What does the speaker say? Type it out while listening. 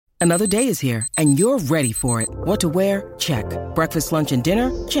Another day is here, and you're ready for it. What to wear? Check. Breakfast, lunch, and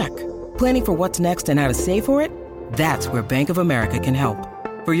dinner? Check. Planning for what's next and how to save for it? That's where Bank of America can help.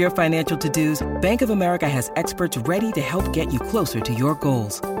 For your financial to-dos, Bank of America has experts ready to help get you closer to your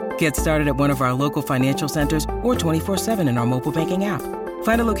goals. Get started at one of our local financial centers or 24/7 in our mobile banking app.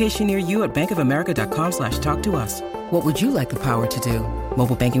 Find a location near you at bankofamerica.com/talktous. What would you like the power to do?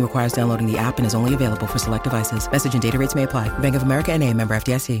 Mobile banking requires downloading the app and is only available for select devices. Message and data rates may apply. Bank of America N.A., member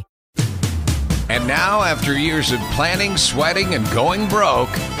FDIC. And now, after years of planning, sweating, and going broke,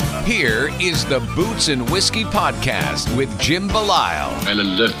 here is the Boots and Whiskey Podcast with Jim Belisle. I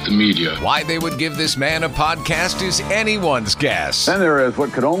left the media. Why they would give this man a podcast is anyone's guess. Then there is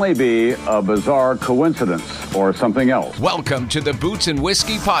what could only be a bizarre coincidence or something else. Welcome to the Boots and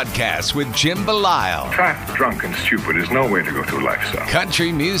Whiskey Podcast with Jim Belisle. Fat, drunk, and stupid is no way to go through life, son.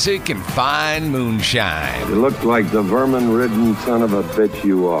 Country music and fine moonshine. You look like the vermin-ridden son of a bitch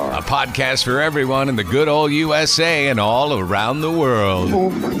you are. A podcast for everyone in the good old USA and all around the world.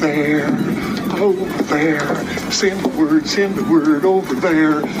 Over there, send the word over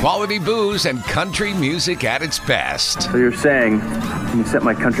there. Quality booze and country music at its best. So you're saying you set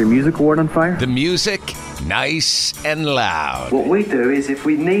my country music award on fire? The music, nice and loud. What we do is if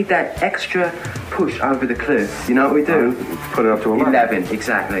we need that extra push over the cliff, you know what we do? Put it up to 11,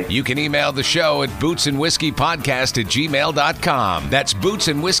 exactly. You can email the show at bootsandwhiskeypodcast@gmail.com. That's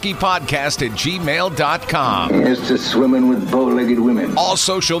bootsandwhiskeypodcast@gmail.com. Here's to swimming with bow-legged women. All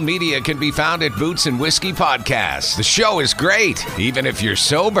social media can be found at Boots and Whiskey Podcast. The show is great, even if you're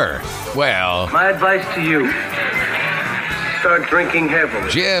sober. Well, My advice to you, start drinking heavily.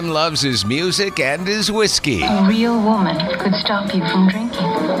 Jim loves his music and his whiskey. A real woman could stop you from drinking.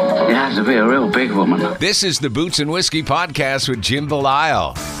 It has to be a real big woman. This is the Boots and Whiskey Podcast with Jim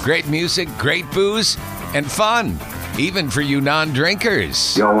Belisle. Great music, great booze, and fun, even for you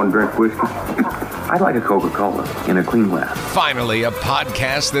non-drinkers. Y'all want to drink whiskey? I'd like a Coca-Cola in a clean glass. Finally, a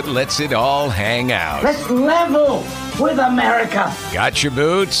podcast that lets it all hang out. Let's level with America. Got your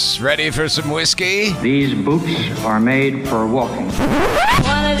boots? Ready for some whiskey? These boots are made for walking.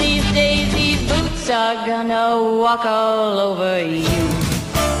 One of these days, these boots are gonna walk all over you.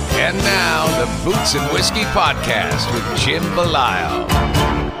 And now, the Boots and Whiskey Podcast with Jim Belisle.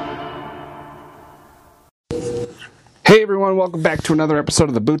 Hey everyone, welcome back to another episode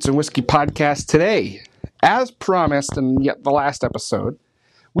of the Boots and Whiskey Podcast. Today, as promised in yet the last episode,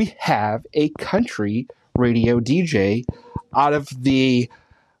 we have a country radio DJ out of the,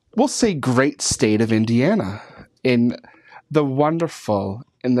 we'll say, great state of Indiana, in the wonderful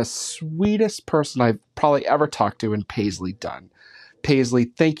and the sweetest person I've probably ever talked to in Paisley Dunn.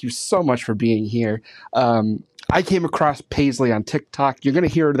 Paisley, thank you so much for being here. I came across Paisley on TikTok. You're going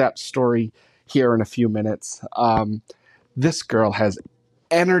to hear that story here in a few minutes. This girl has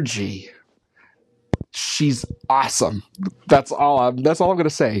energy. She's awesome. That's all I'm going to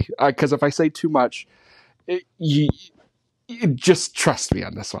say. Because if I say too much, you just trust me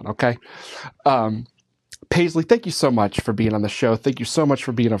on this one, okay? Paisley, thank you so much for being on the show. Thank you so much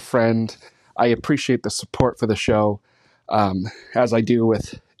for being a friend. I appreciate the support for the show, as I do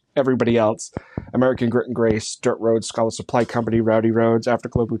with everybody else. American Grit and Grace, Dirt Road, Scholar Supply Company, Rowdy Roads,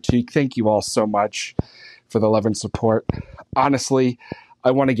 Afterglow Boutique. Thank you all so much for the love and support. Honestly,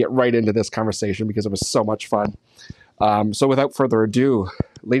 I want to get right into this conversation because it was so much fun. So without further ado,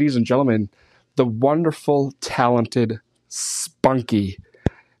 ladies and gentlemen, the wonderful, talented, spunky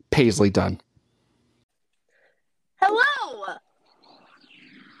Paisley Dunn. Hello!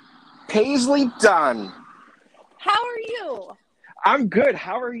 Paisley Dunn. How are you? I'm good.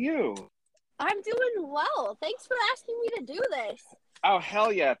 How are you? I'm doing well. Thanks for asking me to do this. Oh,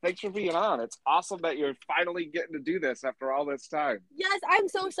 hell yeah. Thanks for being on. It's awesome that you're finally getting to do this after all this time. Yes, I'm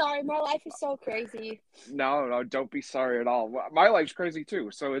so sorry. My life is so crazy. No, don't be sorry at all. My life's crazy too,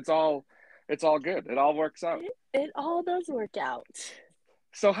 so it's all good. It all works out. It all does work out.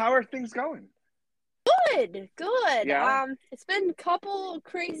 So how are things going? Good. Yeah. It's been a couple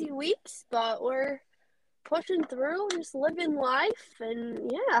crazy weeks, but we're pushing through, just living life,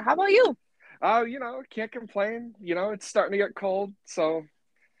 and yeah. How about you? Oh, can't complain. It's starting to get cold, so.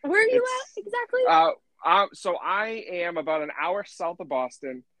 Where are you at exactly? So I am about an hour south of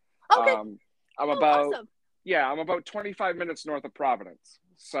Boston. Okay. Awesome. Yeah, I'm about 25 minutes north of Providence.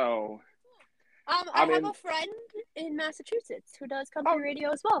 So. I have a friend in Massachusetts who does country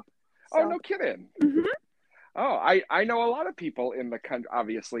radio as well. So. Oh, no kidding. Mm-hmm. Oh, I know a lot of people in the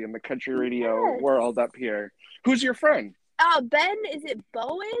obviously in the country radio world up here. Who's your friend? Ben, is it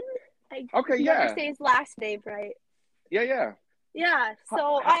Bowen? Okay, yeah. Never say his last name right. Yeah. Yeah,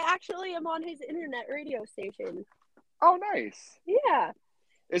 so I actually am on his internet radio station. Oh, nice. Yeah.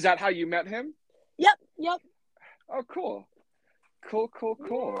 Is that how you met him? Yep. Oh, cool. Cool.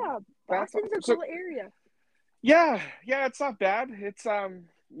 Yeah, Boston's a cool area. Yeah, it's not bad. It's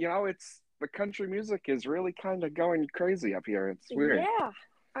it's the country music is really kind of going crazy up here. It's weird. Yeah,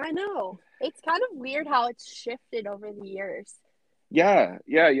 I know. It's kind of weird how it's shifted over the years. Yeah.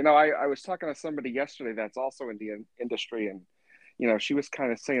 I was talking to somebody yesterday that's also in the industry, and she was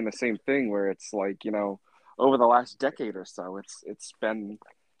kind of saying the same thing, where it's like, over the last decade or so, it's been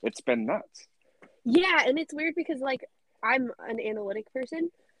nuts. Yeah, and it's weird because like I'm an analytic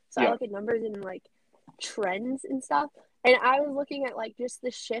person, so I look at numbers and like trends and stuff. And I was looking at like just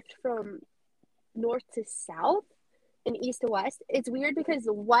the shift from north to south and east to west. It's weird because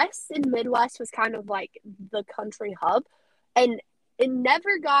the West and Midwest was kind of like the country hub, and it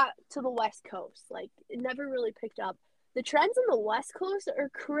never got to the West Coast. Like it never really picked up. The trends on the West Coast are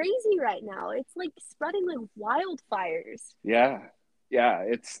crazy right now. It's like spreading like wildfires. Yeah.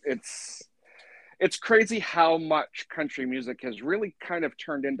 It's crazy how much country music has really kind of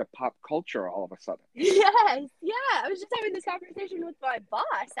turned into pop culture all of a sudden. Yes, yeah. I was just having this conversation with my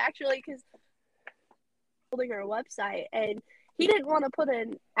boss, actually, because building our website, and he didn't want to put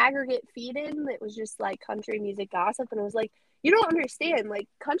an aggregate feed in that was just like country music gossip. And I was like, you don't understand. Like,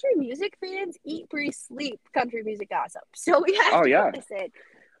 country music fans eat, breathe, sleep country music gossip. So we have to put this in.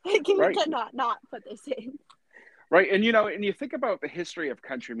 Like, we cannot not put this in. Right. And, and you think about the history of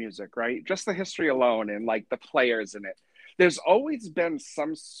country music, right? Just the history alone and like the players in it. There's always been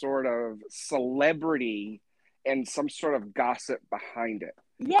some sort of celebrity and some sort of gossip behind it.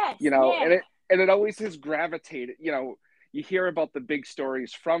 Yes. And it always has gravitated, you hear about the big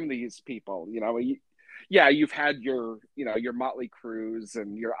stories from these people, you've had your Motley Crues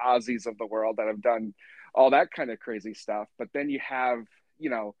and your Ozzies of the world that have done all that kind of crazy stuff. But then you have,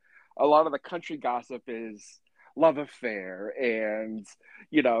 a lot of the country gossip is love affair and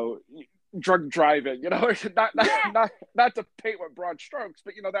drug driving, not to paint with broad strokes,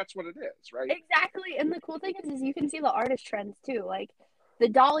 but that's what it is, right? Exactly. And the cool thing is you can see the artist trends too. Like the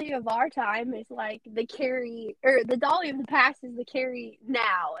Dolly of our time is like the Carrie, or the Dolly of the past is the Carrie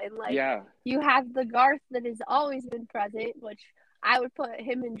now, and like you have the Garth that has always been present, which I would put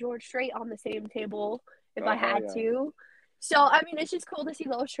him and George Strait on the same table if I had to. So I mean, it's just cool to see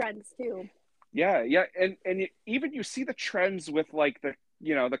those trends too. Yeah, and even you see the trends with like the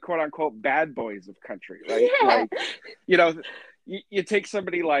the quote unquote bad boys of country, right? Yeah. Like, you take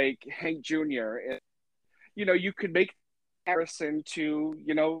somebody like Hank Jr. and you could make comparison to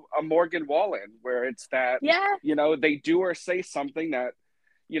a Morgan Wallen, where it's that they do or say something that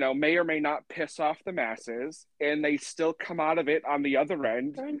may or may not piss off the masses, and they still come out of it on the other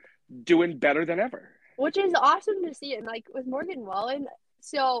end doing better than ever, which is awesome to see. And like with Morgan Wallen,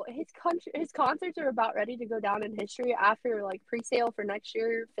 so his concerts are about ready to go down in history after like pre-sale for next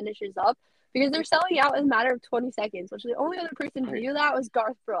year finishes up, because they're selling out in a matter of 20 seconds, which the only other person to do that was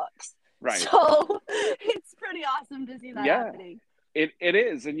Garth Brooks. Right. So it's pretty awesome to see that happening. It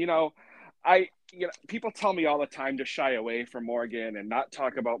is. And people tell me all the time to shy away from Morgan and not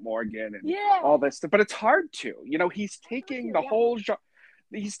talk about Morgan and all this stuff, but it's hard to. He's taking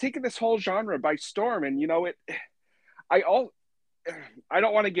he's taking this whole genre by storm, and I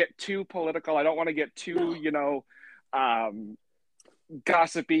don't want to get too political. I don't want to get too,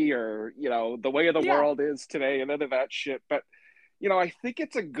 gossipy or, the way of the world is today and none of that shit. But, I think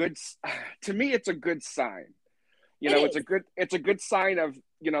it's to me, it's a good sign. It's a good sign of,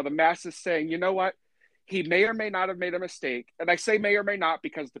 the masses saying, you know what, he may or may not have made a mistake. And I say may or may not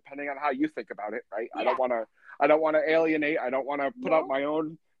because depending on how you think about it, right? Yeah. I don't want to alienate. I don't want to put out my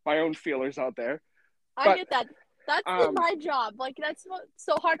own feelers out there. I get that. That's my job. Like, that's what's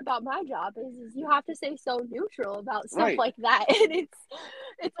so hard about my job is you have to stay so neutral about stuff like that. And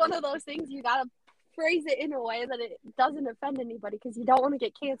it's one of those things you got to phrase it in a way that it doesn't offend anybody because you don't want to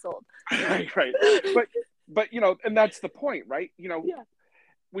get canceled. Right. But and that's the point, right?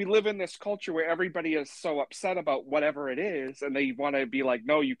 We live in this culture where everybody is so upset about whatever it is, and they want to be like,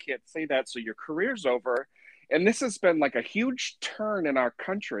 no, you can't say that, so your career's over. And this has been like a huge turn in our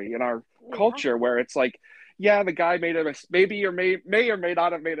country, in our culture, where it's like, the guy made a mistake, may or may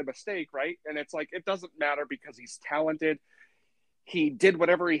not have made a mistake, right? And it's like, it doesn't matter because he's talented. He did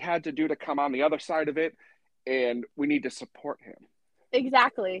whatever he had to do to come on the other side of it, and we need to support him.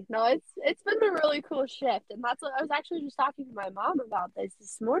 Exactly. No, it's been a really cool shift, and that's what I was actually just talking to my mom about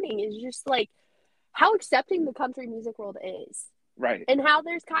this morning, is just like how accepting the country music world is. Right. And how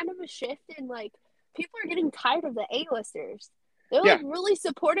there's kind of a shift in like people are getting tired of the A-listers. They're like really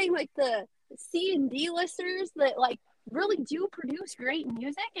supporting like the C and D listers that like really do produce great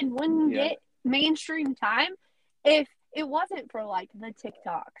music and wouldn't get mainstream time if it wasn't for like the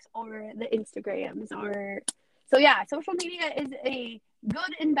TikToks or the Instagrams or. So yeah, social media is a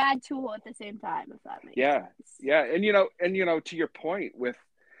good and bad tool at the same time, if that makes sense. Yeah, and you know, to your point with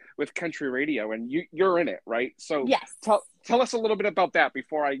country radio, and you're in it, right? So yes, tell us a little bit about that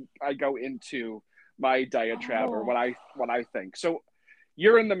before I go into my diatribe or what I think. So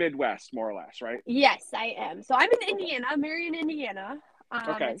you're in the Midwest, more or less, right? Yes, I am. So I'm in Indiana, Marion, Indiana.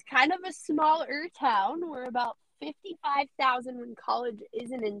 Okay. It's kind of a smaller town. We're about 55,000 when college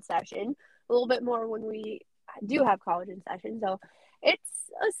isn't in session. A little bit more when we do have college in session. So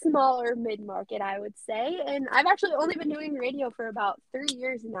it's a smaller mid-market, I would say. And I've actually only been doing radio for about 3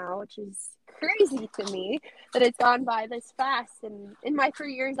 years now, which is crazy to me that it's gone by this fast. And in my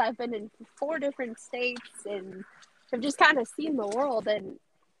 3 years, I've been in 4 different states and have just kind of seen the world. And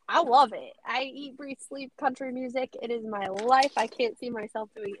I love it. I eat, breathe, sleep country music. It is my life. I can't see myself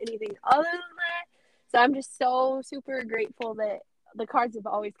doing anything other than that. So I'm just so super grateful that the cards have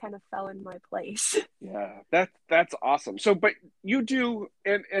always kind of fell in my place. Yeah, that's awesome. So, but you do,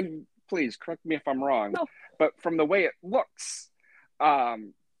 and please correct me if I'm wrong, No. but from the way it looks,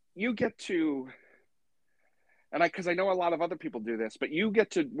 you get to, and because I know a lot of other people do this, but you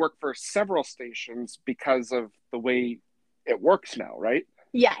get to work for several stations because of the way it works now, right?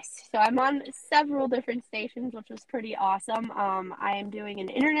 Yes. So I'm on several different stations, which was pretty awesome. I am doing an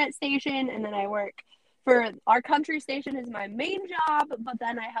internet station, and then I work for our country station is my main job, but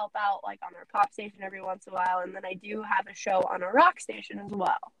then I help out like on our pop station every once in a while, and then I do have a show on a rock station as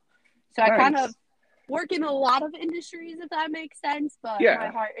well. So Nice. I kind of work in a lot of industries, if that makes sense, but my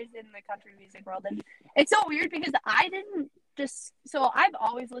heart is in the country music world. And it's so weird because I've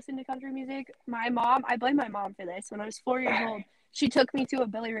always listened to country music. I blame my mom for this. When I was 4 years old, she took me to a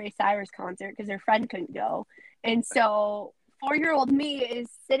Billy Ray Cyrus concert because her friend couldn't go. And so 4-year-old me is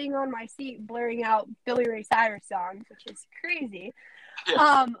sitting on my seat blaring out Billy Ray Cyrus songs, which is crazy.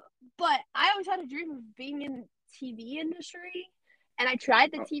 But I always had a dream of being in TV industry, and I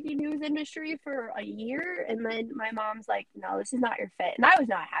tried the TV news industry for a year, and then my mom's like, no, this is not your fit. And I was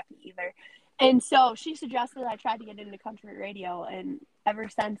not happy either. And so she suggested I try to get into country radio, and ever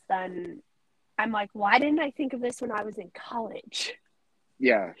since then, I'm like, why didn't I think of this when I was in college?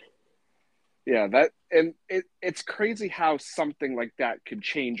 Yeah, it's crazy how something like that could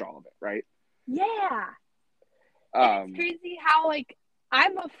change all of it, right? Yeah. And it's crazy how, like,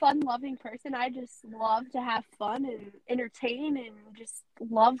 I'm a fun-loving person. I just love to have fun and entertain and just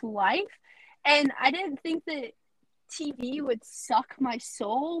love life. And I didn't think that TV would suck my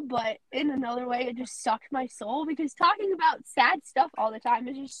soul, but in another way, it just sucked my soul because talking about sad stuff all the time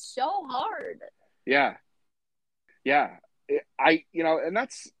is just so hard. Yeah. And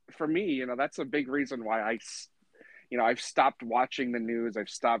that's, for me, that's a big reason why I've stopped watching the news. I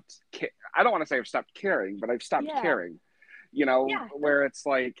don't want to say I've stopped caring, but I've stopped caring, where it's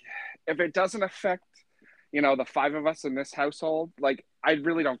like, if it doesn't affect, the 5 of us in this household, like, I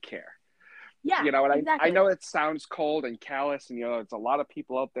really don't care. Yeah, and exactly. I know it sounds cold and callous, and, there's a lot of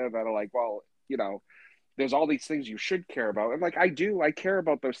people out there that are like, well, there's all these things you should care about. And like, I care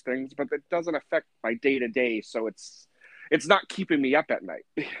about those things, but it doesn't affect my day to day. So it's not keeping me up at night.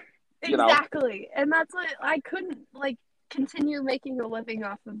 Exactly. And that's why I couldn't continue making a living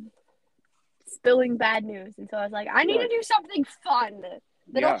off of spilling bad news. And so I was like, I need to do something fun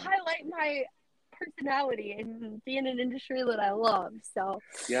that'll highlight my personality and be in an industry that I love. So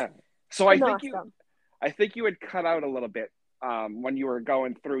So I think you had cut out a little bit when you were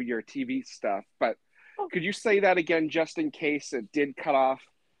going through your TV stuff, but could you say that again just in case it did cut off?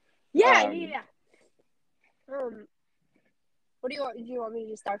 Yeah. What do you want? Do you want me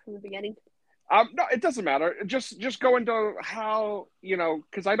to just start from the beginning? No, it doesn't matter. Just go into how,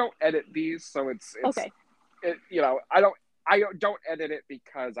 because I don't edit these, so it's okay. I don't edit it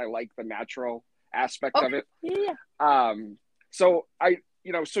because I like the natural aspect of it. Yeah. So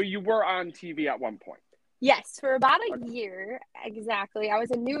so you were on TV at one point. Yes, for about a year, exactly. I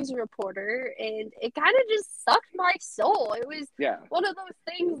was a news reporter, and it kind of just sucked my soul. It was one of those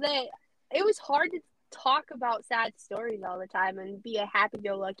things that it was hard to talk about sad stories all the time and be a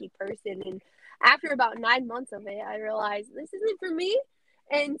happy-go-lucky person. And after about 9 months of it, I realized this isn't for me.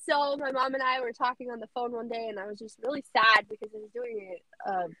 And so my mom and I were talking on the phone one day, and I was just really sad because I was doing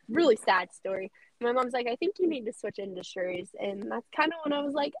a really sad story. My mom's like, I think you need to switch industries. And that's kind of when I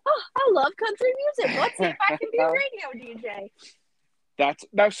was like, oh, I love country music. Let's see if I can be a radio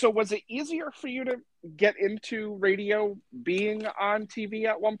DJ. So was it easier for you to get into radio being on TV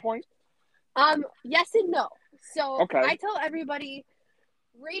at one point? Yes and no. So okay. I tell everybody,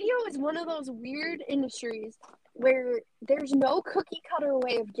 radio is one of those weird industries where there's no cookie cutter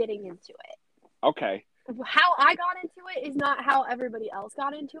way of getting into it. Okay. how I got into it is not how everybody else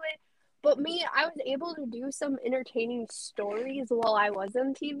got into it. But me, I was able to do some entertaining stories while I was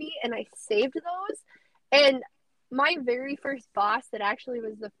on TV, and I saved those. And my very first boss, that actually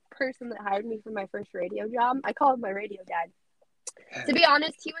was the person that hired me for my first radio job, I call him my radio dad. To be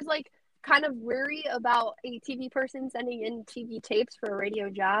honest, he was like kind of worried about a TV person sending in TV tapes for a radio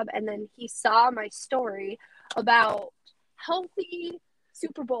job, and then he saw my story about healthy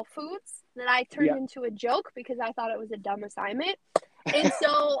Super Bowl foods that I turned into a joke because I thought it was a dumb assignment. And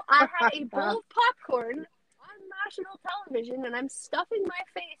so I had a bowl of popcorn on national television, and I'm stuffing my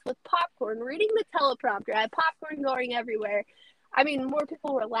face with popcorn, reading the teleprompter. I had popcorn going everywhere. I mean, more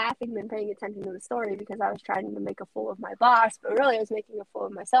people were laughing than paying attention to the story because I was trying to make a fool of my boss, but really I was making a fool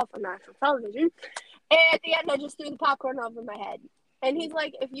of myself on national television. And at the end, I just threw the popcorn over my head. And he's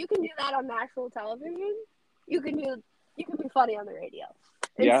like, if you can do that on national television, you can be funny on the radio.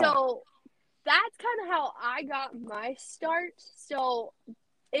 And so that's kind of how I got my start. So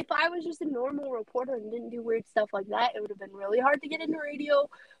if I was just a normal reporter and didn't do weird stuff like that, it would have been really hard to get into radio.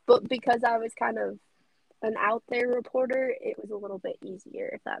 But because I was kind of an out there reporter, it was a little bit easier,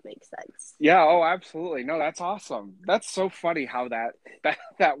 if that makes sense. Yeah. Oh, absolutely. No, that's awesome. That's so funny how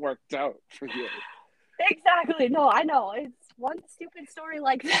that worked out for you. Exactly. No, I know. It's one stupid story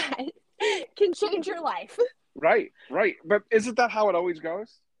like that can change your life. Right. But isn't that how it always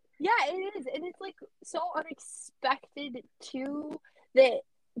goes? Yeah, it is. And it's like so unexpected too, that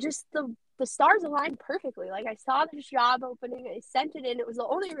just the stars aligned perfectly. Like, I saw this job opening, I sent it in. It was the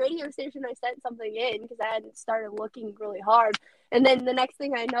only radio station I sent something in because I hadn't started looking really hard. And then the next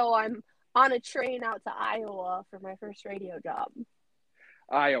thing I know, I'm on a train out to Iowa for my first radio job.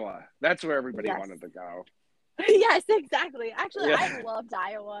 Iowa. That's where everybody wanted to go. Yes, exactly. Actually, I loved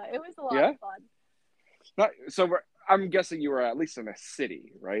Iowa. It was a lot of fun. So I'm guessing you were at least in a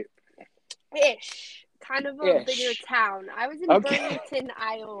city, right? Ish. Kind of a bigger town. I was in Burlington,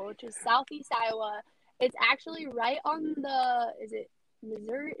 Iowa, which is southeast Iowa. It's actually right on the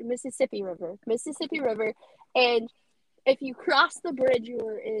Mississippi River. And if you cross the bridge, you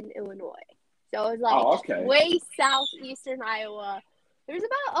were in Illinois. So it was like way southeastern Iowa. There's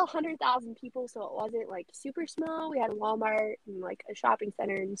about 100,000 people, so it wasn't like super small. We had a Walmart and like a shopping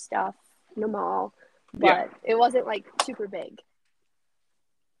center and stuff in a mall, but it wasn't like super big.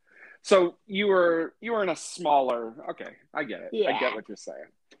 So you were in a smaller. Okay, I get it. Yeah. I get what you're saying.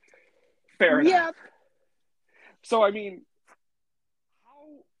 Fair enough. Yep. So I mean,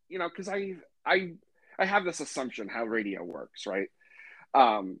 how because I have this assumption how radio works, right?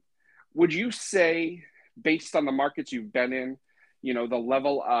 Would you say, based on the markets you've been in, the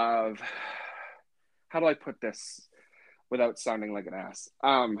level of, how do I put this without sounding like an ass?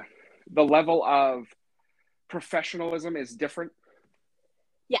 The level of professionalism is different?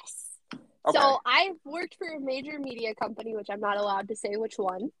 Yes. Okay. So I've worked for a major media company, which I'm not allowed to say which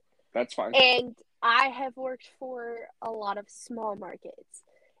one. That's fine. And I have worked for a lot of small markets.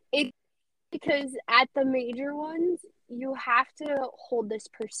 It's because at the major ones, you have to hold this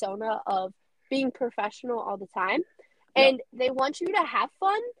persona of being professional all the time. And they want you to have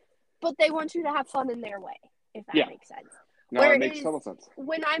fun, but they want you to have fun in their way, if that makes sense. No, it makes total sense.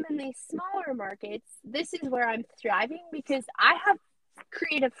 When I'm in these smaller markets, this is where I'm thriving because I have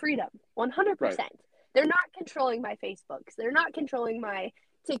creative freedom, 100%. Right. They're not controlling my Facebooks. They're not controlling my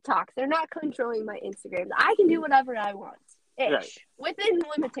TikToks. They're not controlling my Instagrams. I can do whatever I want, within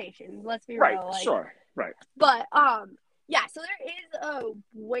limitations. Let's be real. Right, sure, right. But, so there is a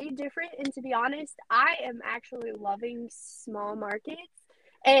way different, and to be honest, I am actually loving small markets,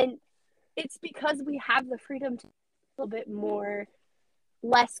 and it's because we have the freedom to do a little bit more,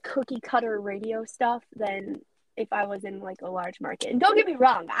 less cookie cutter radio stuff than if I was in like a large market. And don't get me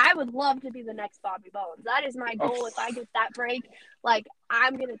wrong, I would love to be the next Bobby Bones. That is my goal. If I get that break, like,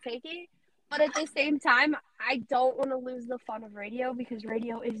 I'm gonna take it. But at the same time, I don't want to lose the fun of radio because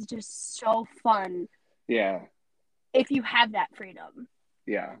radio is just so fun. Yeah. If you have that freedom.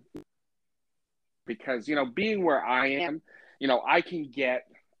 Yeah. Because, being where I am, I can get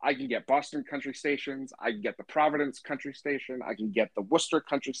Boston country stations. I can get the Providence country station. I can get the Worcester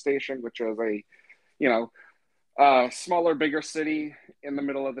country station, which is a, smaller, bigger city in the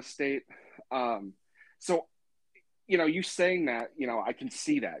middle of the state. So, you saying that, I can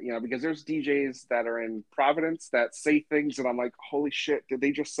see that, because there's DJs that are in Providence that say things and I'm like, holy shit, did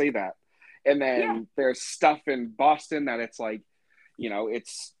they just say that? And then there's stuff in Boston that it's like,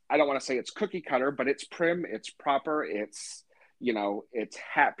 it's, I don't want to say it's cookie cutter, but it's prim, it's proper, it's, it's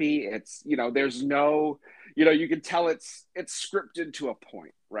happy. It's, there's no, you can tell it's scripted to a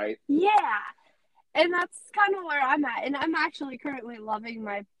point, right? Yeah. And that's kind of where I'm at. And I'm actually currently loving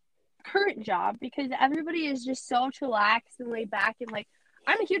my current job because everybody is just so chillaxed and laid back and like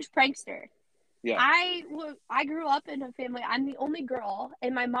I'm a huge prankster. Yeah. I grew up in a family. I'm the only girl,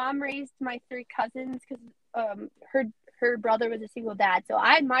 and my mom raised my 3 cousins because her brother was a single dad. So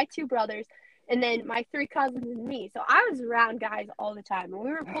I had my 2 brothers, and then my 3 cousins and me. So I was around guys all the time, and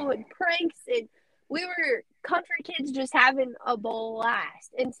we were pulling pranks, and we were country kids just having a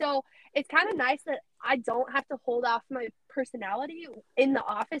blast. And so it's kind of nice that I don't have to hold off my personality in the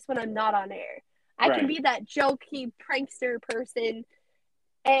office when I'm not on air. I can be that jokey prankster person,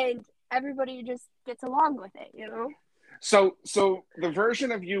 and everybody just gets along with it, you know? So the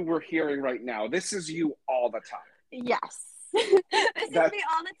version of you we're hearing right now, this is you all the time. Yes. This is me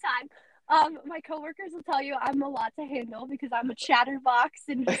all the time. My coworkers will tell you I'm a lot to handle because I'm a chatterbox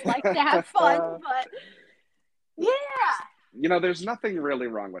and just like to have fun, but yeah. You know, there's nothing really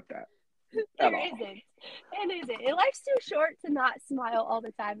wrong with that. It isn't. Life's too short to not smile all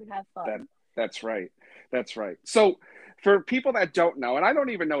the time and have fun. That's right. So for people that don't know, and I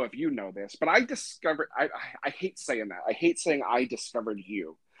don't even know if you know this, but I hate saying that. I hate saying I discovered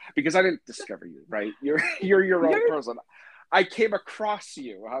you because I didn't discover you, right? You're your own person. I came across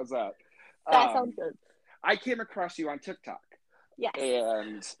you. How's that? That sounds good. I came across you on TikTok. Yes.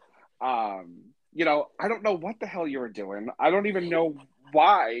 And, you know, I don't know what the hell you were doing. I don't even know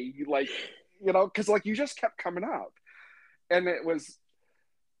why, like, you know, because, like, you just kept coming up. And it was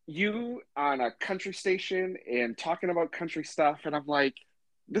you on a country station and talking about country stuff. And I'm like,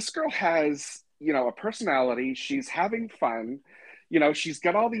 this girl has, you know, a personality. She's having fun. You know, she's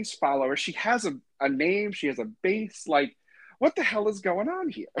got all these followers. She has a name. She has a base. Like, what the hell is going on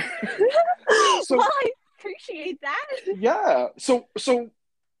here? Well, I appreciate that. Yeah. So,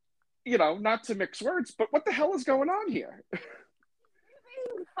 you know, not to mix words, but what the hell is going on here?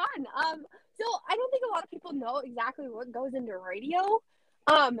 It's fun. So I don't think a lot of people know exactly what goes into radio.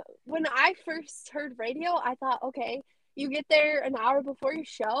 When I first heard radio, I thought, okay, you get there an hour before your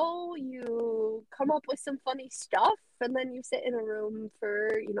show, you come up with some funny stuff, and then you sit in a room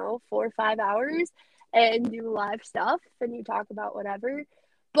for, you know, 4 or 5 hours and do live stuff and you talk about whatever.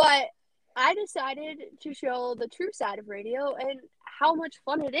 But I decided to show the true side of radio and how much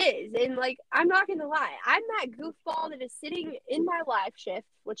fun it is. And, like, I'm not going to lie. I'm that goofball that is sitting in my live shift,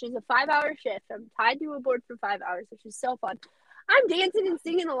 which is a 5-hour shift. I'm tied to a board for 5 hours, which is so fun. I'm dancing and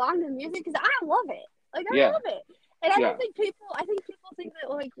singing along to music because I love it. Like, I love it. And I think people think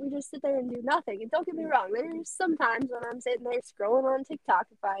that, like, we just sit there and do nothing. And don't get me wrong. There's some times when I'm sitting there scrolling on TikTok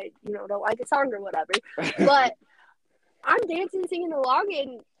if I, you know, don't like a song or whatever. But I'm dancing, singing along,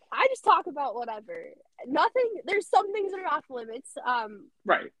 and I just talk about whatever. There's some things that are off limits.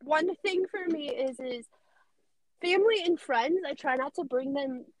 Right. One thing for me is family and friends. I try not to bring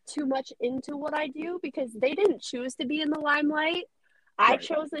them too much into what I do because they didn't choose to be in the limelight. I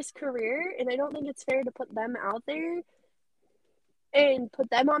chose this career, and I don't think it's fair to put them out there and put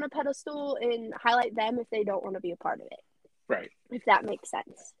them on a pedestal and highlight them if they don't want to be a part of it. Right. If that makes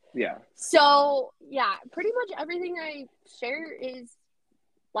sense. Yeah. So, yeah, pretty much everything I share is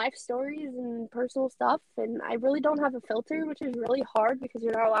life stories and personal stuff, and I really don't have a filter, which is really hard because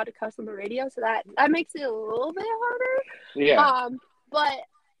you're not allowed to cuss on the radio, so that makes it a little bit harder. Yeah. But,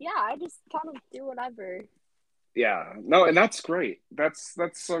 yeah, I just kind of do whatever. Yeah. No, and that's great. That's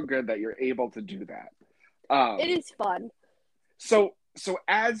so good that you're able to do that. It is fun. So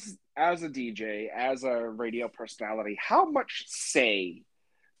as a DJ, as a radio personality, how much say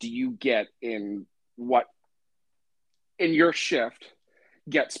do you get in what in your shift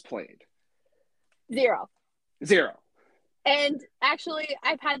gets played? Zero. And actually,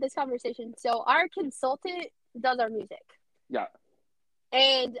 I've had this conversation. So our consultant does our music. Yeah.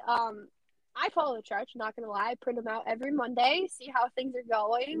 And I follow the charts, not going to lie. I print them out every Monday, see how things are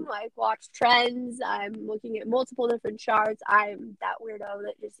going, like watch trends. I'm looking at multiple different charts. I'm that weirdo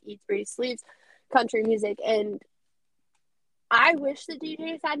that just eats, breathes, sleeps country music. And I wish the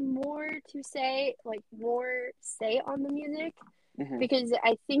DJs had more to say, like more say on the music. Mm-hmm. Because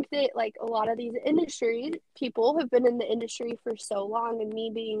I think that like a lot of these industry people have been in the industry for so long, and me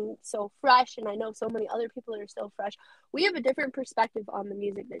being so fresh, and I know so many other people that are so fresh, we have a different perspective on the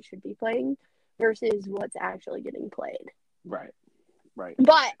music that should be playing versus what's actually getting played. Right. But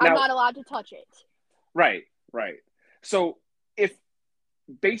now, I'm not allowed to touch it. Right. So if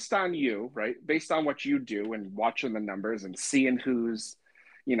based on you, right, based on what you do and watching the numbers and seeing who's,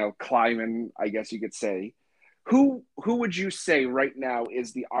 you know, climbing, I guess you could say, Who would you say right now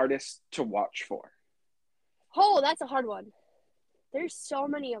is the artist to watch for? Oh, that's a hard one. There's so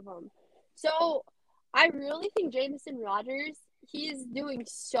many of them. So I really think Jameson Rogers, he's doing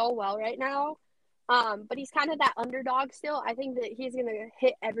so well right now. But he's kind of that underdog still. I think that he's gonna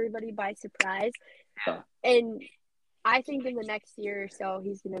hit everybody by surprise, and I think in the next year or so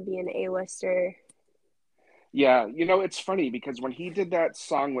he's gonna be an A-lister. Yeah, it's funny because when he did that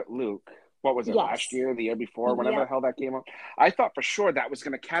song with Luke, what was it, last year, the year before, whenever the hell that came out, I thought for sure that was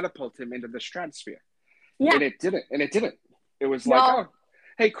going to catapult him into the stratosphere. Yeah. And it didn't. It was like, oh,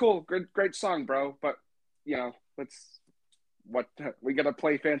 hey, cool, great song, bro. But, we got to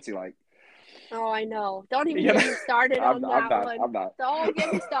play fancy like. Oh, I know. Don't even get me started on that one. I'm not. Don't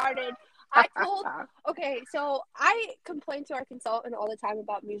get me started. So I complain to our consultant all the time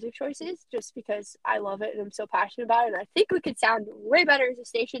about music choices just because I love it and I'm so passionate about it. And I think we could sound way better as a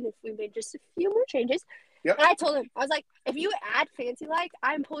station if we made just a few more changes. Yep. And I told him, I was like, if you add fancy like,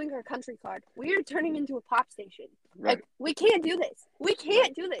 I'm pulling our country card. We are turning into a pop station. Right. Like, we can't do this. We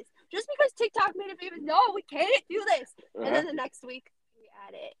can't do this. Just because TikTok made it famous, no, we can't do this. And then the next week, we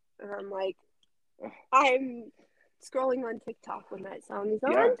add it. And I'm like, I'm scrolling on TikTok when that song is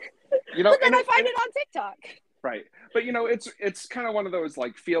on. But then I find it on TikTok. Right. But, it's kind of one of those,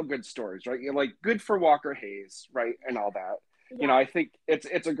 like, feel-good stories, right? You're like, good for Walker Hayes, right, and all that. Yeah. I think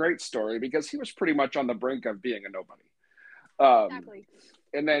it's a great story because he was pretty much on the brink of being a nobody. Exactly.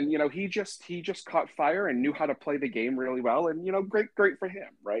 And then, he just caught fire and knew how to play the game really well. And, great for him,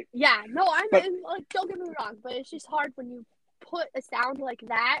 right? Yeah. No, don't get me wrong, but it's just hard when you put a sound like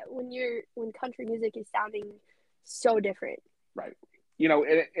that when country music is sounding so different. Right.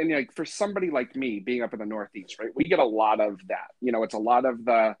 And like for somebody like me being up in the Northeast, right, we get a lot of that. It's a lot of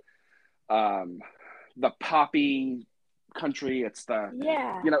the poppy country. It's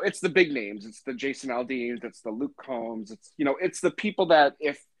it's the big names. It's the Jason Aldeans. It's the Luke Combs. It's the people that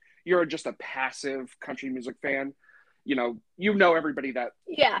if you're just a passive country music fan, everybody that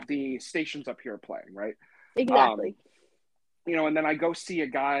the stations up here are playing, right? Exactly. And then I go see a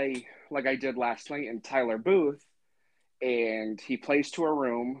guy like I did last night in Tyler Booth, and he plays to a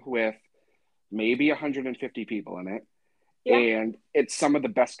room with maybe 150 people in it. Yeah. And it's some of the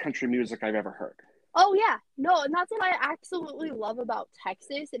best country music I've ever heard. Oh, yeah. No, and that's what I absolutely love about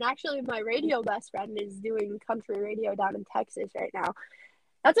Texas. And actually, my radio best friend is doing country radio down in Texas right now.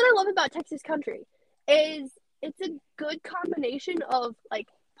 That's what I love about Texas country, is it's a good combination of, like,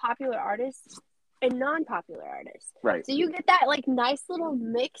 popular artists and non-popular artists. Right. So you get that, like, nice little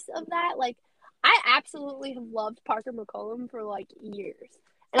mix of that. Like, I absolutely have loved Parker McCollum for, like, years.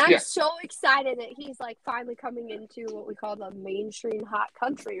 And I'm so excited that he's, like, finally coming into what we call the mainstream hot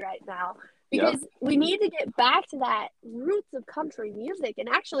country right now. Because we need to get back to that roots of country music. And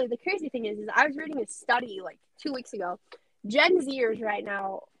actually, the crazy thing is I was reading a study, like, 2 weeks ago. Gen Zers right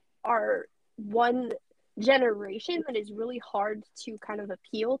now are one generation that is really hard to kind of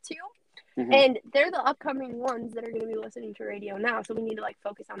appeal to. Mm-hmm. And they're the upcoming ones that are going to be listening to radio now. So we need to, like,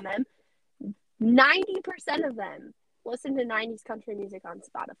 focus on them. 90% of them listen to 90s country music on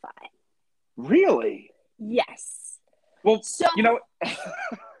Spotify. Really? Yes. Well, so,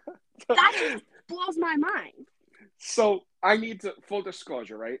 that just blows my mind. So I need to, full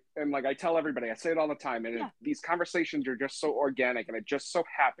disclosure, right? And like I tell everybody, I say it all the time, and these conversations are just so organic, and it just so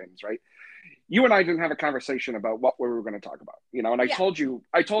happens, right? You and I didn't have a conversation about what we were going to talk about, and I told you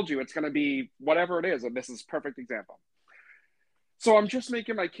it's going to be whatever it is, and this is a perfect example. So I'm just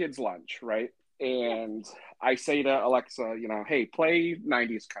making my kids lunch, right? And I say to Alexa, hey, play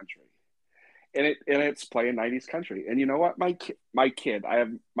 90s country. And it's playing 90s country. And you know what? My kid, I have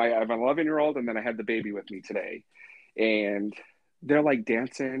an 11-year-old, and then I had the baby with me today. And they're like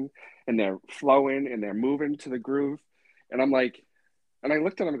dancing, and they're flowing, and they're moving to the groove. And I'm like, and I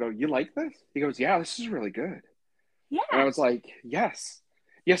looked at him and go, you like this? He goes, yeah, this is really good. Yeah. And I was like, yes,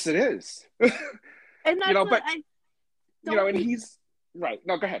 it is. And that's and he's right.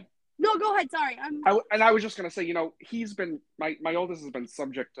 No, go ahead. No, go ahead. Sorry. I was just going to say, he's been, my oldest has been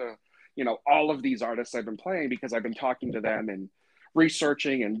subject to, all of these artists I've been playing because I've been talking to them and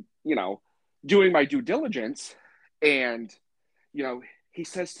researching and, doing my due diligence. And, he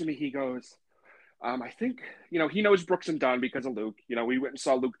says to me, he goes, I think, he knows Brooks and Dunn because of Luke. We went and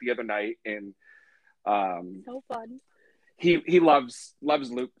saw Luke the other night, and so fun. He loves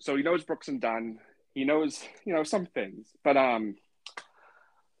Luke. So he knows Brooks and Dunn. He knows, some things. But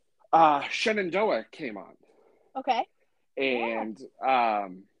Shenandoah came on. Okay. And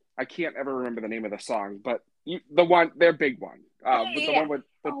I can't ever remember the name of the song, but their big one. The one with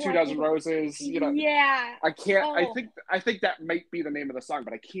the 2,000 Roses, Yeah. I can't, I think that might be the name of the song,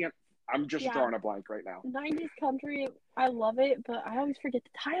 but I can't, I'm just drawing a blank right now. 90s country, I love it, but I always forget the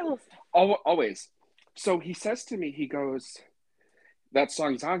titles. Always. So he says to me, he goes, that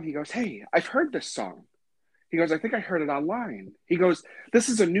song's on. He goes, hey, I've heard this song. He goes, I think I heard it online. He goes, this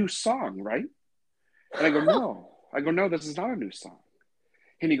is a new song, right? And I go, no. No, this is not a new song.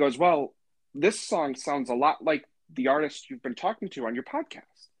 And he goes, well, this song sounds a lot like the artist you've been talking to on your podcast.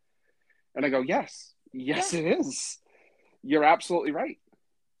 And I go, yes, it is. You're absolutely right.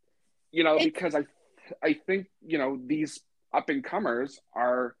 Because I think, these up-and-comers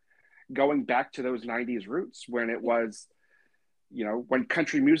are going back to those 90s roots when it was, when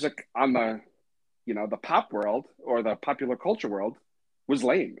country music on the, the pop world or the popular culture world was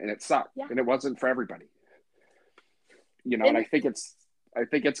lame and it sucked and it wasn't for everybody. And I think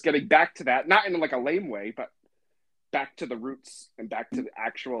it's getting back to that, not in like a lame way, but back to the roots and back to the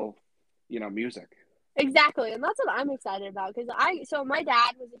actual, music. Exactly. And that's what I'm excited about. So my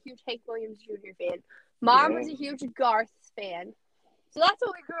dad was a huge Hank Williams Jr. fan. Mom was a huge Garth fan. So that's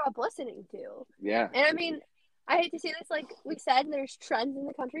what we grew up listening to. Yeah. And I mean, I hate to say this, like we said, there's trends in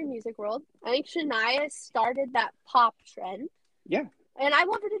the country music world. I think Shania started that pop trend. Yeah. And I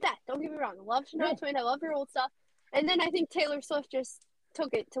love her to death. Don't get me wrong. I love Shania Twain. I love her old stuff. And then I think Taylor Swift just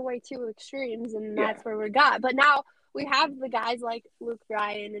took it to way too extremes, and that's where we got. But now we have the guys like Luke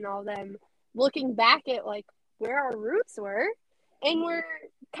Bryan and all them looking back at like where our roots were, and we're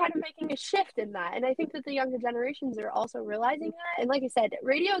kind of making a shift in that. And I think that the younger generations are also realizing that. And like I said,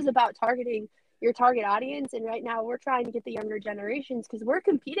 radio is about targeting your target audience. And right now we're trying to get the younger generations because we're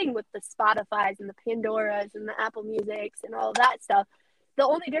competing with the Spotify's and the Pandoras and the Apple Musics and all of that stuff. The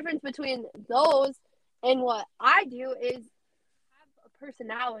only difference between those and what I do is have a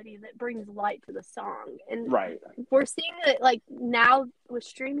personality that brings light to the song. And we're seeing it like now with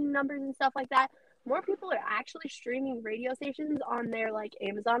streaming numbers and stuff like that. More people are actually streaming radio stations on their like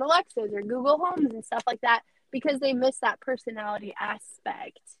Amazon Alexas or Google Homes and stuff like that because they miss that personality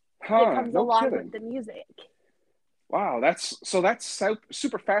aspect that comes along with the music. Wow, that's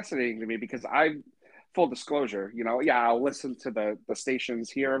super fascinating to me because full disclosure, I'll listen to the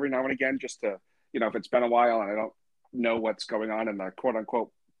stations here every now and again just to, if it's been a while and I don't know what's going on in the quote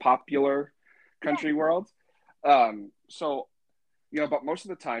unquote popular country world. But most of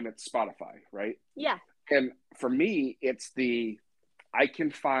the time it's Spotify, right? Yeah. And for me, it's I can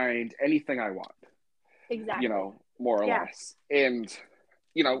find anything I want. Exactly. More or less. And,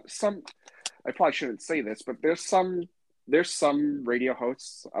 I probably shouldn't say this, but there's some radio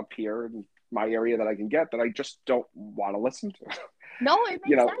hosts up here in my area that I can get that I just don't want to listen to. No, it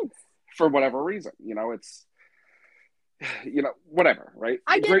makes sense. For whatever reason, it's, whatever, right?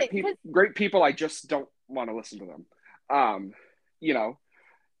 I get great people. I just don't want to listen to them.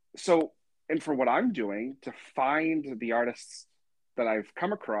 So, and for what I'm doing to find the artists that I've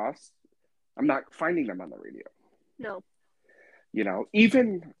come across, I'm not finding them on the radio. No.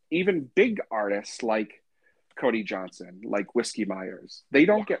 Even big artists like Cody Johnson, like Whiskey Myers, they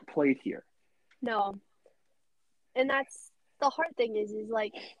don't get played here. No. And that's the hard thing is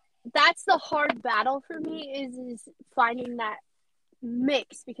like, that's the hard battle for me is finding that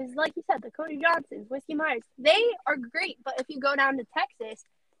mix because like you said, the Cody Johnsons, Whiskey Myers, they are great. But if you go down to Texas,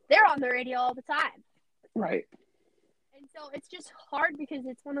 they're on the radio all the time. Right. And so it's just hard because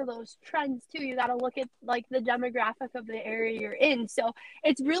it's one of those trends too. You got to look at like the demographic of the area you're in. So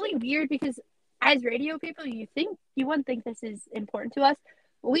it's really weird because as radio people, you wouldn't think this is important to us.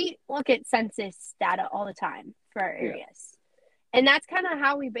 We look at census data all the time for our areas. Yeah. And that's kind of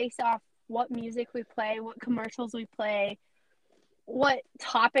how we base off what music we play, what commercials we play, what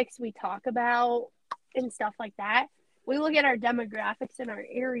topics we talk about and stuff like that. We look at our demographics in our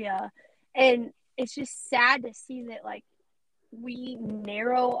area, and it's just sad to see that, like, we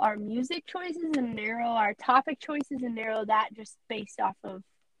narrow our music choices and narrow our topic choices and narrow that just based off of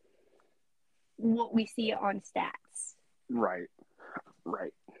what we see on stats. Right.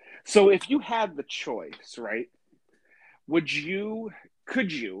 So if you had the choice, right,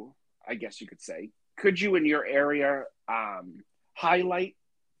 could you, I guess you could say, in your area highlight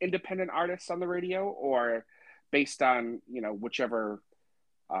independent artists on the radio, or based on, whichever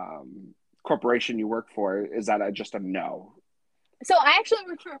corporation you work for, is that just a no? So I actually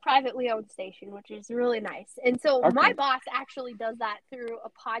work for a privately owned station, which is really nice. And so my boss actually does that through a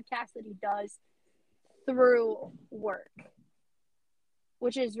podcast that he does through work,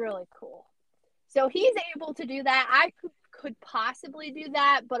 which is really cool. So he's able to do that. I could possibly do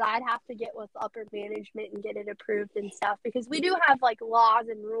that, but I'd have to get with upper management and get it approved and stuff, because we do have like laws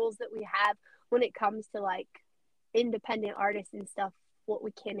and rules that we have when it comes to like independent artists and stuff, what we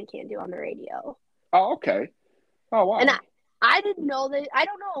can and can't do on the radio. Oh, okay. Oh, wow. And I didn't know that. I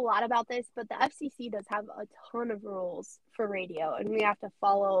don't know a lot about this, but the FCC does have a ton of rules for radio, and we have to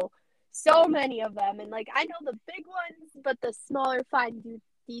follow so many of them. And like, I know the big ones, but the smaller, fine,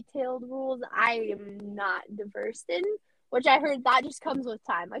 detailed rules, I am not diverse in. which I heard that just comes with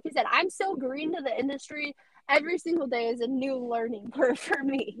time. Like I said, I'm so green to the industry. Every single day is a new learning curve for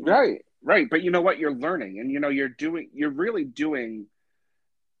me. Right. But you know what? You're learning, and you're really doing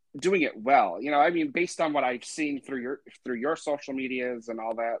it well. I mean, based on what I've seen through your social medias and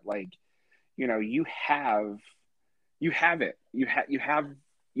all that, like, you have it. You have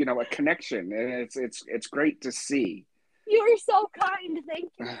a connection, and it's great to see. You are so kind.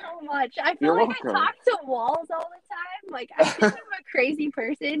 Thank you so much. I feel like I talk to walls all the time. Like, I think I'm a crazy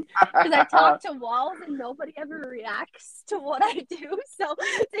person because I talk to walls and nobody ever reacts to what I do. So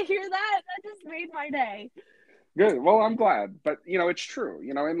to hear that just made my day. Good. Well, I'm glad. But, it's true,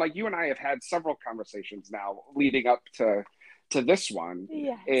 and like you and I have had several conversations now leading up to this one.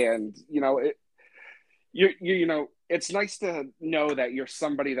 Yes. And, it's nice to know that you're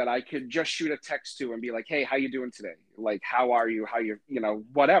somebody that I could just shoot a text to and be like, hey, how you doing today? Like, how are you? How you,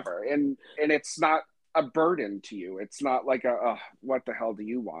 whatever. And it's not a burden to you. It's not like what the hell do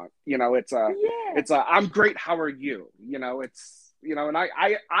you want? It's I'm great. How are you? And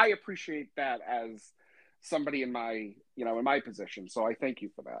I appreciate that as somebody in my, in my position. So I thank you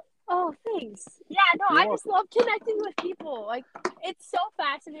for that. Oh, thanks. Yeah, no, I just love connecting with people. Like, it's so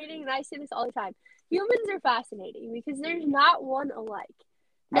fascinating, and I say this all the time. Humans are fascinating because there's not one alike.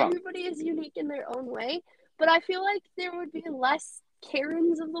 No. Everybody is unique in their own way, but I feel like there would be less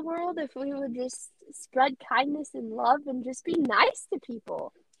Karens of the world if we would just spread kindness and love and just be nice to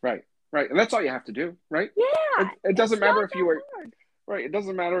people. Right. And that's all you have to do, right? Yeah. It doesn't matter if you were right. It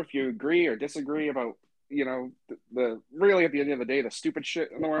doesn't matter if you agree or disagree about, the really at the end of the day, the stupid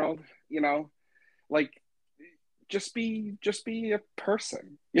shit in the world, like just be a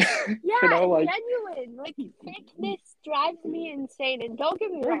person. Yeah, genuine. Like, fakeness drives me insane. And don't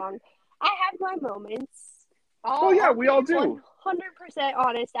get me wrong, I have my moments. We all do. 100%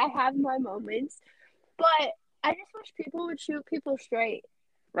 honest, I have my moments. But I just wish people would shoot people straight.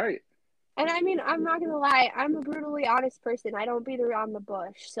 Right. And I mean, I'm not going to lie, I'm a brutally honest person. I don't beat around the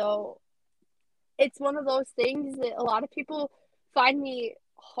bush. So it's one of those things that a lot of people find me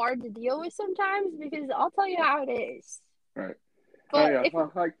hard to deal with sometimes because I'll tell you how it is. Right.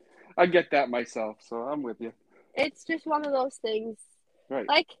 But I get that myself, so I'm with you. It's just one of those things. Right.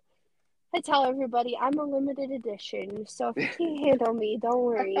 Like, I tell everybody, I'm a limited edition, so if you can't handle me, don't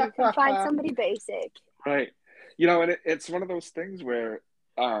worry. You can find somebody basic. Right. And it's one of those things where,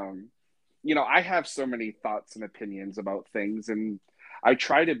 I have so many thoughts and opinions about things, and I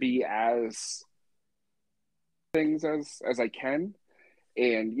try to be as things as I can.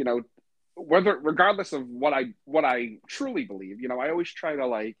 And, regardless of what I truly believe, I always try to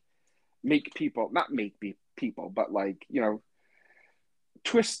like not make people, but like,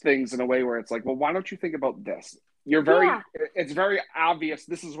 twist things in a way where it's like, well, why don't you think about this? It's very obvious.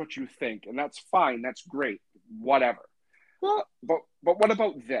 This is what you think, and that's fine. That's great. Whatever. Well, but what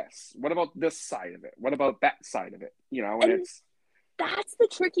about this? What about this side of it? What about that side of it? And that's the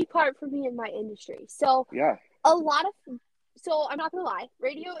tricky part for me in my industry. So yeah, so I'm not going to lie,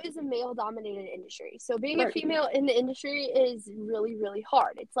 radio is a male-dominated industry. So being a female in the industry is really, really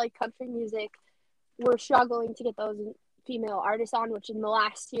hard. It's like country music. We're struggling to get those female artists on, which in the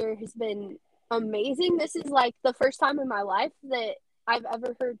last year has been amazing. This is like the first time in my life that I've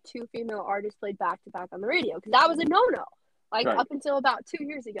ever heard 2 female artists played back-to-back on the radio, because that was a no-no, up until about 2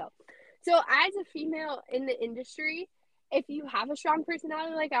 years ago. So as a female in the industry, if you have a strong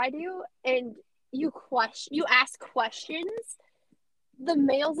personality like I do, and you ask questions, the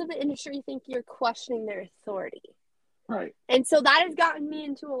males of the industry think you're questioning their authority. Right. And so that has gotten me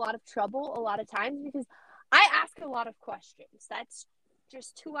into a lot of trouble a lot of times because I ask a lot of questions. That's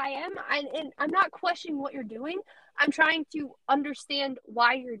just who I am. And I'm not questioning what you're doing. I'm trying to understand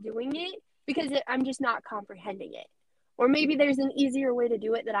why you're doing it because I'm just not comprehending it. Or maybe there's an easier way to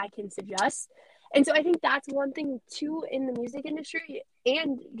do it that I can suggest. And so I think that's one thing too in the music industry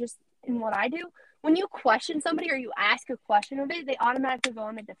and just in what I do. When you question somebody or you ask a question of it, they automatically go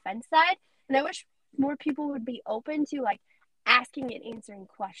on the defense side. And I wish more people would be open to like asking and answering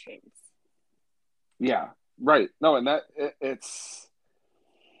questions. Yeah, right. No, and that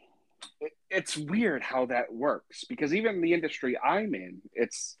it's weird how that works because even in the industry I'm in,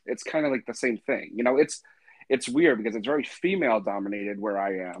 it's kind of like the same thing. It's weird because it's very female dominated where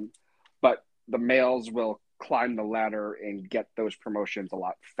I am, but the males will climb the ladder and get those promotions a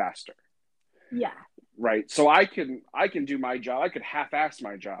lot faster. Yeah. Right. So I can do my job. I could half-ass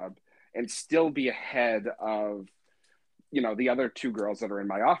my job and still be ahead of, the other 2 girls that are in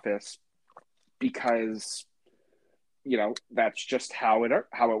my office because, that's just how it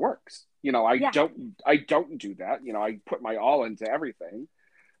works. I don't do that. I put my all into everything,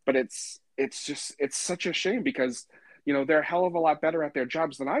 but it's such a shame because you know, they're a hell of a lot better at their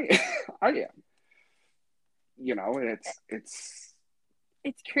jobs than I am. You know,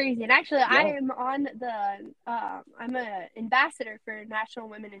 it's crazy. And actually, yeah. I am on I'm an ambassador for National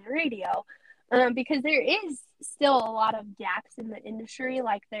Women in Radio, because there is still a lot of gaps in the industry,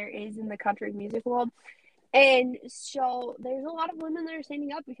 like there is in the country music world. And so there's a lot of women that are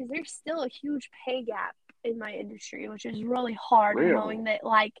standing up because there's still a huge pay gap in my industry, which is really hard, knowing that,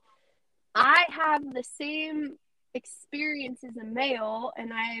 like, I have the same experience as a male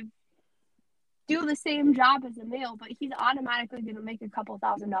and I do the same job as a male, but he's automatically going to make a couple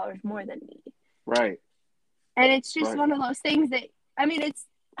 $1,000s more than me. Right. And it's just one of those things that, I mean, it's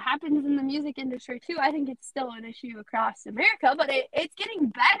happens in the music industry too. I think it's still an issue across America, but it's getting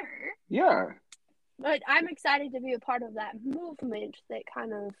better. Yeah. But I'm excited to be a part of that movement that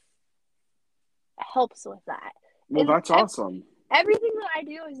kind of helps with that. Well, that's awesome. Everything that I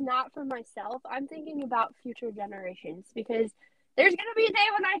do is not for myself. I'm thinking about future generations, because there's going to be a day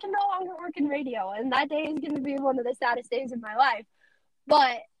when I can no longer work in radio, and that day is going to be one of the saddest days of my life.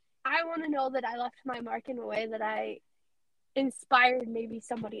 But I want to know that I left my mark in a way that I inspired maybe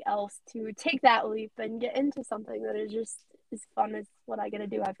somebody else to take that leap and get into something that is just as fun as what I get to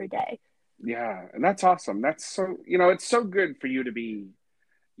do every day. Yeah, and that's awesome. That's so, you know, it's so good for you to be,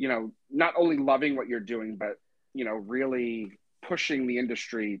 you know, not only loving what you're doing, but, you know, really pushing the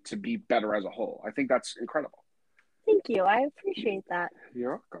industry to be better as a whole. I think that's incredible. Thank you. I appreciate that.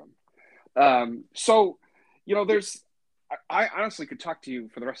 You're welcome. So, you know, I honestly could talk to you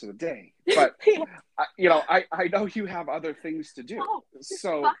for the rest of the day, but, you know, I know you have other things to do. Oh,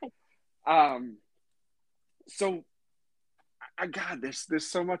 so, God, there's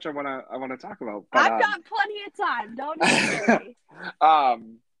so much I want to talk about. But, I've got plenty of time. Don't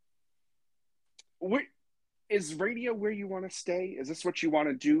worry. Is radio where you want to stay? Is this what you want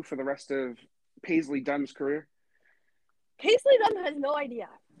to do for the rest of Paisley Dunn's career? Paisley Dunn has no idea.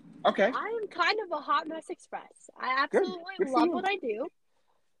 Okay. I am kind of a hot mess express. I absolutely love what I do.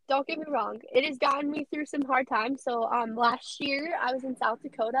 Don't get me wrong. It has gotten me through some hard times. So last year I was in South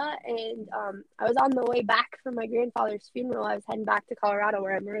Dakota, and I was on the way back from my grandfather's funeral. I was heading back to Colorado,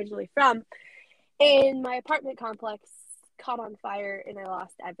 where I'm originally from. And my apartment complex caught on fire, and I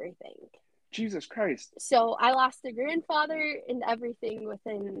lost everything. Jesus Christ. So I lost a grandfather and everything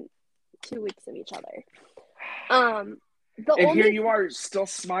within 2 weeks of each other. Here you are, still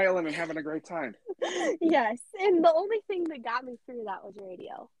smiling and having a great time. Yes, and the only thing that got me through that was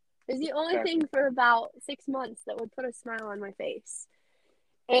radio. It was the only thing for about 6 months that would put a smile on my face.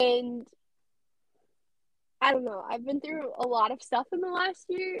 And I don't know, I've been through a lot of stuff in the last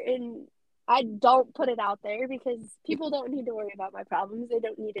year, and I don't put it out there because people don't need to worry about my problems. They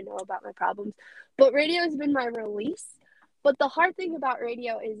don't need to know about my problems. But radio has been my release. But the hard thing about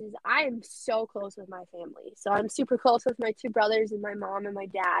radio is I am so close with my family. So I'm super close with my 2 brothers and my mom and my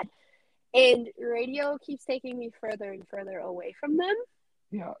dad. And radio keeps taking me further and further away from them.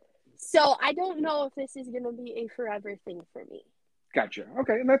 Yeah. So I don't know if this is going to be a forever thing for me. Gotcha.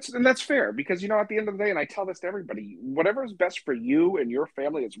 Okay, and that's fair, because, you know, at the end of the day, and I tell this to everybody, whatever is best for you and your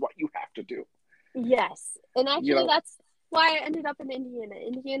family is what you have to do. Yes. And actually, that's why I ended up in Indiana.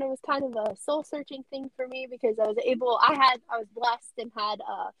 Indiana was kind of a soul-searching thing for me, because I was blessed and had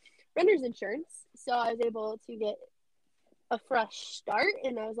renter's insurance, so I was able to get a fresh start.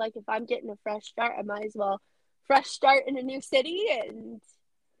 And I was like, if I'm getting a fresh start, I might as well fresh start in a new city. And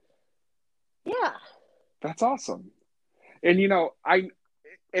yeah, that's awesome. And, you know,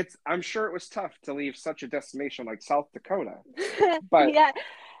 I'm sure it was tough to leave such a destination like South Dakota, but yeah,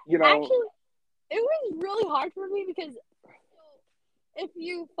 you know, actually, it was really hard for me because if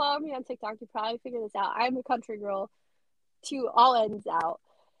you follow me on TikTok, you probably figure this out. I'm a country girl to all ends out.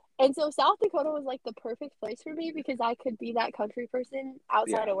 And so South Dakota was like the perfect place for me because I could be that country person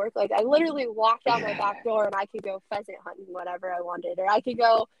outside of work. Like I literally walked out my back door and I could go pheasant hunting whenever I wanted, or I could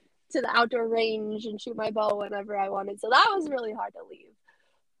go to the outdoor range and shoot my bow whenever I wanted. So that was really hard to leave.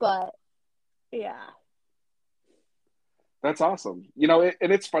 But yeah. That's awesome. You know,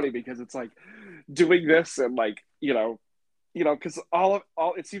 and it's funny because it's like doing this and like, you know, because all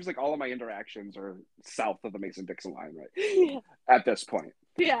it seems like all of my interactions are south of the Mason-Dixon line, right? Yeah. At this point.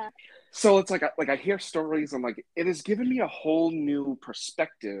 Yeah. So it's like I hear stories and like it has given me a whole new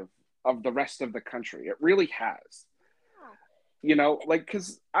perspective of the rest of the country. It really has. Yeah. You know, like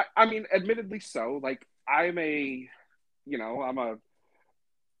because I mean, admittedly so. Like I'm a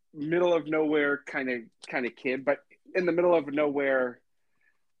middle of nowhere kind of kid, but in the middle of nowhere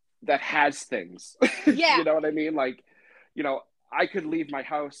that has things. Yeah. You know what I mean? Like, you know, I could leave my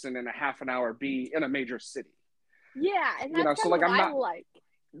house and in a half an hour be in a major city. Yeah, and that's so like I like.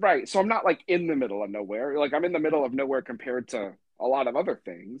 Right. So I'm not like in the middle of nowhere. Like I'm in the middle of nowhere compared to a lot of other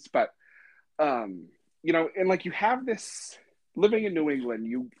things. But, you know, and like you have this living in New England,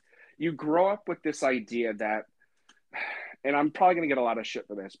 you grow up with this idea that, and I'm probably going to get a lot of shit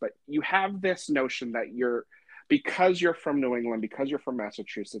for this, but you have this notion that because you're from New England, because you're from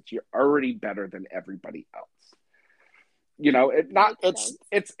Massachusetts, you're already better than everybody else. You know,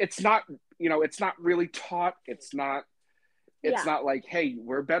 it's not, you know, it's not really taught. It's not like, hey,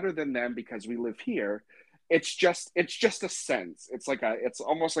 we're better than them because we live here. It's just a sense. It's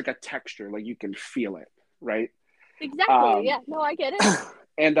almost like a texture. Like you can feel it, right? Exactly. Yeah. No, I get it.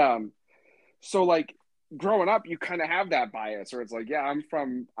 And so like growing up, you kind of have that bias, or it's like, yeah, I'm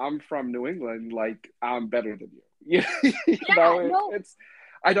from New England. Like I'm better than you. You know, it's.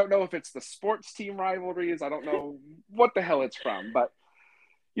 I don't know if it's the sports team rivalries. I don't know what the hell it's from, but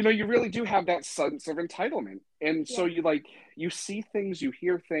you know, you really do have that sense of entitlement. And so you see things, you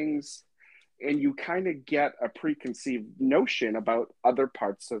hear things, and you kind of get a preconceived notion about other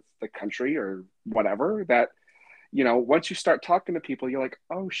parts of the country or whatever that, you know, once you start talking to people, you're like,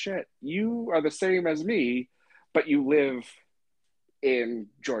 oh shit, you are the same as me, but you live in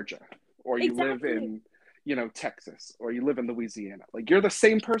Georgia, or you live in, you know, Texas, or you live in Louisiana. Like you're the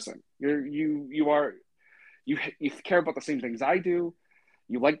same person. You care about the same things I do.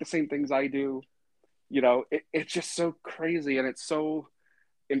 You like the same things I do. You know, it's just so crazy, and it's so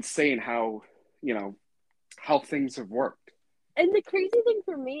insane how, you know, how things have worked. And the crazy thing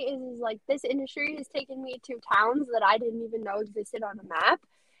for me is like this industry has taken me to towns that I didn't even know existed on a map.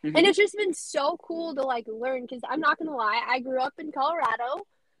 Mm-hmm. And it's just been so cool to like learn, because I'm not gonna lie, I grew up in Colorado.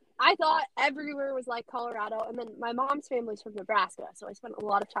 I thought everywhere was like Colorado, and then my mom's family's from Nebraska, so I spent a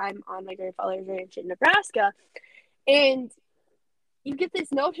lot of time on my grandfather's ranch in Nebraska, and you get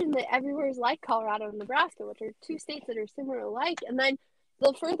this notion that everywhere is like Colorado and Nebraska, which are two states that are similar alike. And then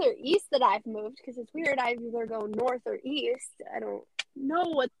the further east that I've moved, because it's weird, I either go north or east. I don't know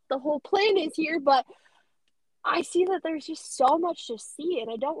what the whole plan is here, but I see that there's just so much to see,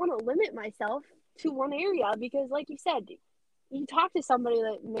 and I don't want to limit myself to one area, because like you said, you talk to somebody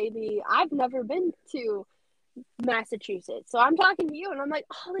that maybe I've never been to Massachusetts. So I'm talking to you and I'm like,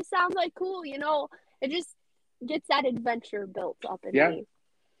 oh, this sounds like cool. You know, it just gets that adventure built up in me.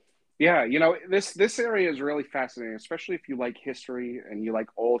 Yeah. You know, this area is really fascinating, especially if you like history and you like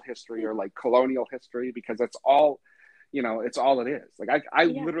old history or like colonial history, because that's all, you know, it's all it is. Like I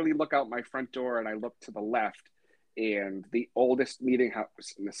literally look out my front door and I look to the left, and the oldest meeting house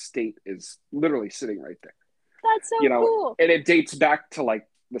in the state is literally sitting right there. That's so cool. And it dates back to like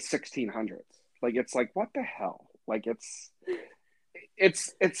the 1600s. Like, it's like, what the hell? Like, it's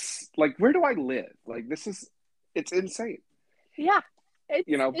like, where do I live? Like, it's insane. Yeah.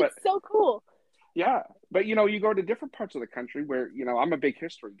 It's so cool. Yeah. But, you know, you go to different parts of the country where, you know, I'm a big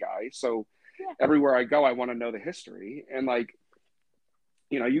history guy. So everywhere I go, I want to know the history. And like,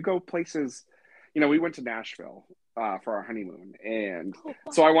 you know, you go places, you know, we went to Nashville for our honeymoon. And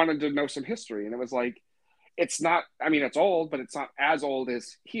so I wanted to know some history. And it was like, it's not, I mean, it's old, but it's not as old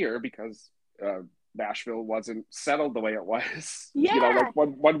as here, because Nashville wasn't settled the way it was, you know, like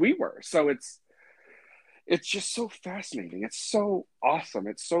when we were. So it's just so fascinating. It's so awesome.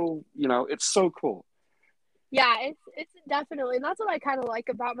 It's so, you know, it's so cool. Yeah, it's definitely, and that's what I kind of like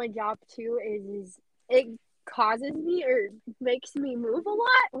about my job too, is it causes me or makes me move a lot,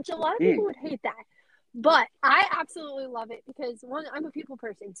 which a lot of people would hate that. But I absolutely love it because, one, I'm a people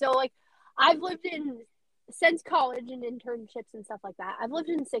person. So like I've lived in, since college and internships and stuff like that, I've lived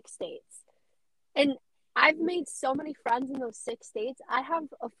in 6 states. And I've made so many friends in those 6 states. I have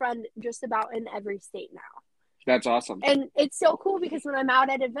a friend just about in every state now. That's awesome. And it's so cool because when I'm out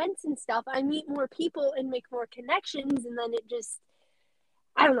at events and stuff, I meet more people and make more connections. And then it just,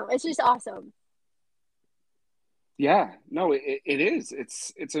 I don't know, it's just awesome. Yeah, no, it is.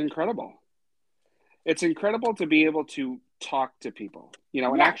 It's incredible. It's incredible to be able to talk to people, you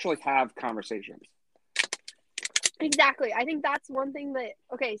know, and actually have conversations. Exactly. I think that's one thing that,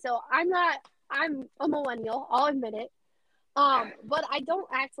 okay, so I'm a millennial, I'll admit it. But I don't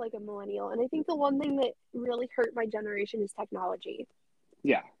act like a millennial. And I think the one thing that really hurt my generation is technology.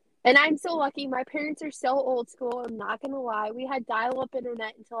 Yeah. And I'm so lucky. My parents are so old school. I'm not going to lie. We had dial-up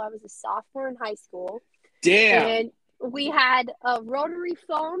internet until I was a sophomore in high school. Damn. And we had a rotary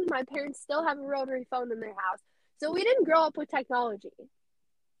phone. My parents still have a rotary phone in their house. So we didn't grow up with technology.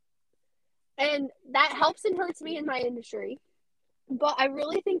 And that helps and hurts me in my industry. But I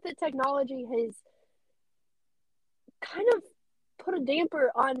really think that technology has kind of put a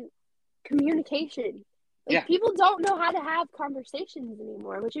damper on communication. Like, people don't know how to have conversations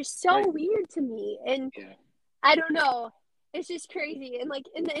anymore, which is so weird to me. And I don't know. It's just crazy. And like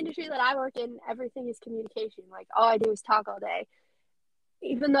in the industry that I work in, everything is communication. Like all I do is talk all day.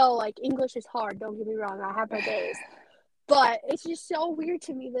 Even though like English is hard, don't get me wrong, I have my days. But it's just so weird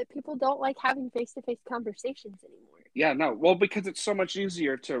to me that people don't like having face-to-face conversations anymore. Yeah, no. Well, because it's so much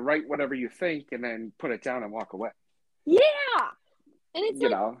easier to write whatever you think and then put it down and walk away. Yeah. And it's you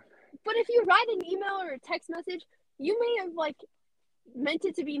like, know. But if you write an email or a text message, you may have like meant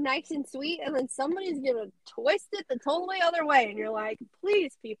it to be nice and sweet, and then somebody's gonna twist it the totally other way, and you're like,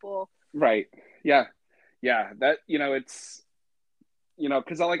 please, people. Right. Yeah. That, it's,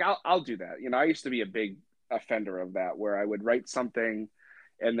 because I'll do that. I used to be a big offender of that, where I would write something,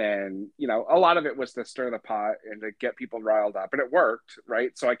 and then a lot of it was to stir the pot and to get people riled up, and it worked,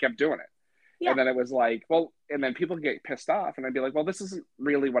 right? So I kept doing it. Yeah. And then it was like, well, and then people get pissed off, and I'd be like, well, this isn't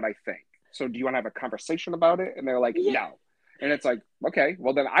really what I think. So do you want to have a conversation about it? And they're like, no. And it's like, okay,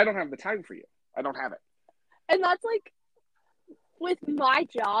 well, then I don't have the time for you. I don't have it. And that's like, with my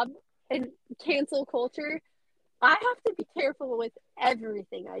job and cancel culture, I have to be careful with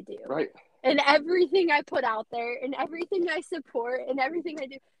everything I do. Right. And everything I put out there, and everything I support, and everything I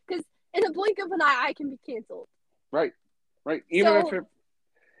do. Because in a blink of an eye, I can be canceled. Right.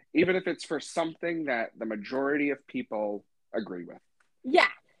 Even if it's for something that the majority of people agree with. Yeah.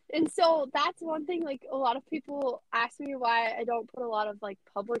 And so that's one thing, like, a lot of people ask me why I don't put a lot of, like,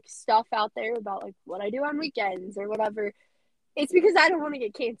 public stuff out there about, like, what I do on weekends or whatever. It's because I don't want to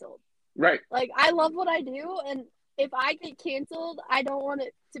get canceled. Right. Like, I love what I do, and if I get canceled, I don't want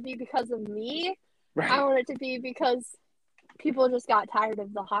it to be because of me. Right. I want it to be because people just got tired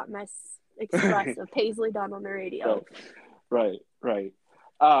of the hot mess express of Paisley Dunn on the radio. Right.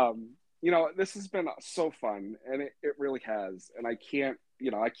 This has been so fun, and it really has. And I can't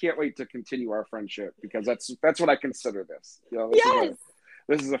wait to continue our friendship, because that's what I consider this.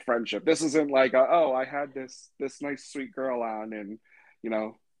 This is a friendship. This isn't like, I had this nice sweet girl on, and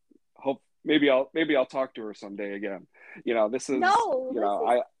hope maybe I'll talk to her someday again. This is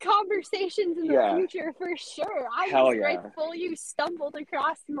conversations in the future for sure. I'm just grateful you stumbled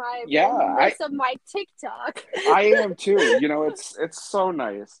across my of my TikTok. I am too. It's so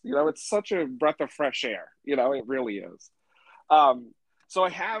nice. It's such a breath of fresh air. It really is. So I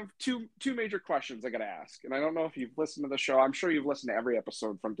have two major questions I got to ask, and I don't know if you've listened to the show. I'm sure you've listened to every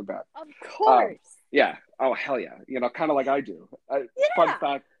episode front to back. Of course. Yeah. Oh, hell yeah. Kind of like I do.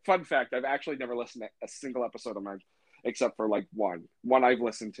 Fun fact, I've actually never listened to a single episode of mine, except for like one I've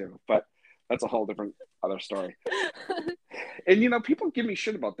listened to, but that's a whole different other story. And, people give me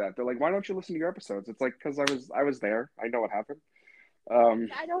shit about that. They're like, why don't you listen to your episodes? It's like, because I was there. I know what happened.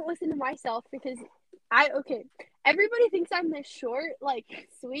 I don't listen to myself because everybody thinks I'm this short, like,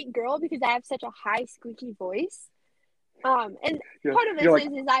 sweet girl because I have such a high, squeaky voice. And part of it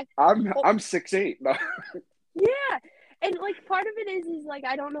is I'm 6'8". No. Yeah. And, like, part of it is like,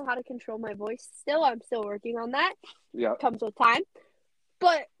 I don't know how to control my voice still. I'm still working on that. Yeah. Comes with time.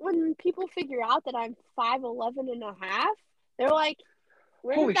 But when people figure out that I'm 5'11" and a half, they're like,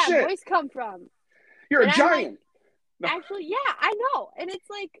 where did that voice come from? You're a giant. No. Actually, yeah, I know. And it's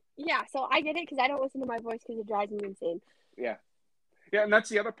like, so I get it because I don't listen to my voice because it drives me insane. Yeah. Yeah, and that's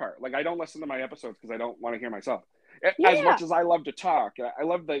the other part. Like, I don't listen to my episodes because I don't want to hear myself. As much as I love to talk, I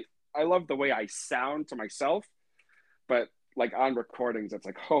love the way I sound to myself. But like on recordings, it's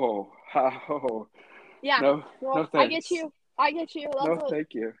like, yeah. No thanks. I get you. That's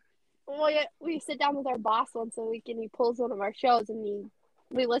thank you. Well, yeah, we sit down with our boss once a week, and he pulls one of our shows, and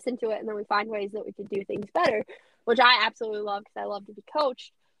we listen to it, and then we find ways that we could do things better, which I absolutely love because I love to be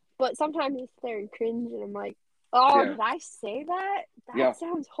coached. But sometimes I sit there and cringe, and I'm like, did I say that? That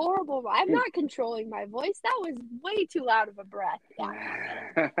sounds horrible. I'm not controlling my voice. That was way too loud of a breath.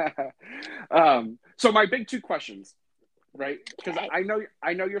 Yeah. So my big two questions. Right, because I know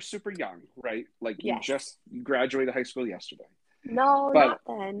you're super young, right? Like you graduated high school yesterday. No, not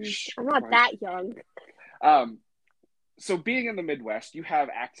then. I'm not that young. So being in the Midwest, you have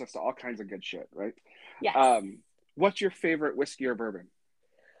access to all kinds of good shit, right? Yes. What's your favorite whiskey or bourbon?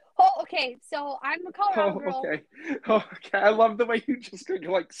 Oh, okay. So I'm a Colorado girl. Okay. I love the way you just get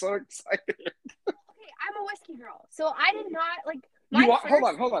like so excited. Okay, I'm a whiskey girl. So I did not like.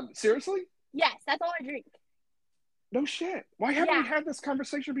 Hold on. Seriously? Yes, that's all I drink. No shit. Why haven't we had this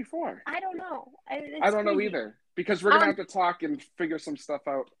conversation before? I don't know. I don't know either. Because we're gonna have to talk and figure some stuff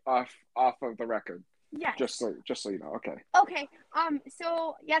out off of the record. Yes. Just so you know. Okay. Okay.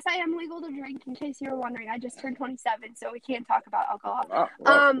 So yes, I am legal to drink. In case you were wondering, I just turned 27, so we can't talk about alcohol.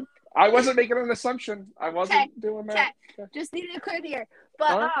 I wasn't making an assumption. I wasn't doing that. Just needed to clear the air.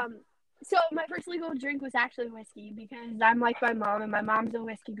 But so my first legal drink was actually whiskey because I'm like my mom, and my mom's a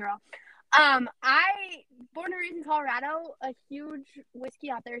whiskey girl. Born and raised in Colorado, a huge whiskey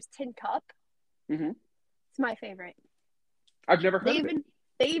out there is Tin Cup. Mm-hmm. It's my favorite. I've never heard of it.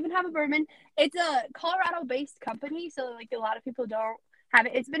 They even have a bourbon. It's a Colorado-based company, so like a lot of people don't have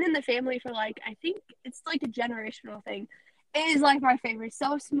it. It's been in the family for like, I think it's like a generational thing. It is like my favorite.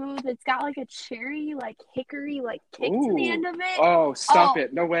 So smooth. It's got like a cherry, like hickory, like kick to the end of it. Oh, stop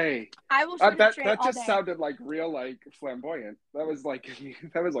it! No way. I will shoot it straight that all just day. sounded like real, like flamboyant. That was like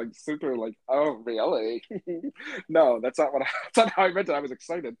super, like, oh really? No, that's not how I meant it. I was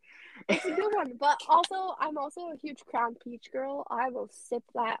excited. It's a good one, but also I'm also a huge Crown Peach girl. I will sip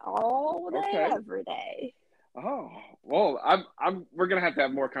that all day, every day. Oh, well, we're gonna have to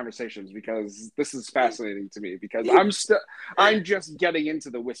have more conversations because this is fascinating to me because I'm just getting into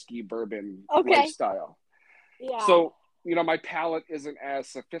the whiskey bourbon lifestyle. Yeah. So, my palate isn't as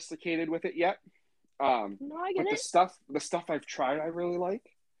sophisticated with it yet. No, I get but it. the stuff I've tried, I really like.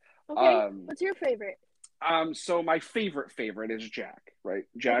 Okay. What's your favorite? So my favorite is Jack, right?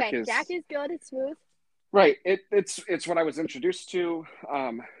 Jack is good. It's smooth. Right. It's what I was introduced to.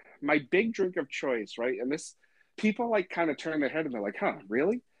 My big drink of choice, right? And this, people like kind of turn their head and they're like, huh,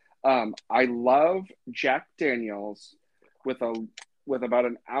 really? I love Jack Daniels with about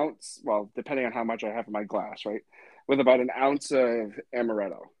an ounce, well, depending on how much I have in my glass, right? With about an ounce of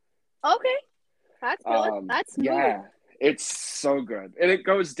amaretto. Okay. That's good. That's smooth. Yeah. It's so good. And it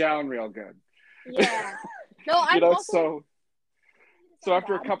goes down real good. Yeah. No, I'm also... So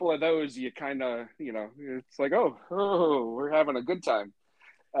after a couple of those, you kind of, it's like, oh, we're having a good time.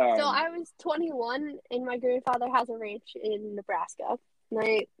 So I was 21, and my grandfather has a ranch in Nebraska.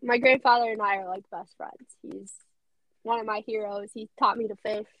 My grandfather and I are like best friends. He's one of my heroes. He taught me to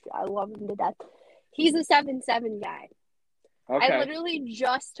fish. I love him to death. He's a 7'7" guy. Okay. I literally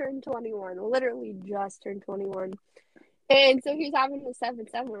just turned 21. And so he was having a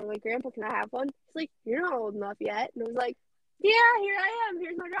 7'7". We're like, Grandpa, can I have one? He's like, you're not old enough yet. And I was like, yeah, here I am.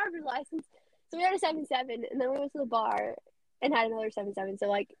 Here's my driver's license. So we had a 7'7", and then we went to the bar and had another 7'7". So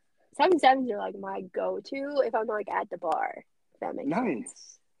like 7'7s are like my go-to if I'm like at the bar. If that makes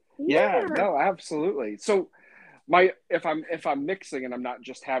sense. Yeah, no, absolutely. So if I'm mixing and I'm not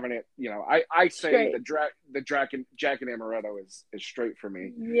just having it, I say straight. the Jack and Amaretto is straight for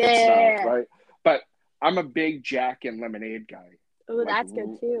me. Yeah. It's not, right? But I'm a big Jack and lemonade guy. Oh, that's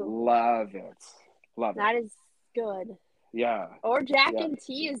good too. Love it. That is good. Yeah. Or Jack and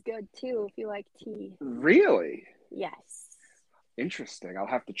tea is good too if you like tea. Really? Yes. Interesting. I'll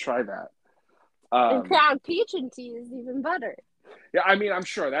have to try that. And Crown Peach and tea is even better. Yeah, I mean, I'm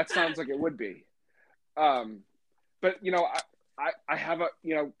sure that sounds like it would be. But I have a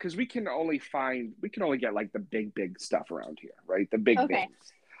because we can only get like the big stuff around here, right? The big names.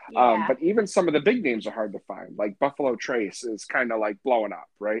 Yeah. But even some of the big names are hard to find. Like Buffalo Trace is kind of like blowing up,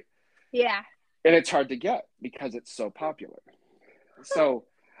 right? Yeah. And it's hard to get because it's so popular. So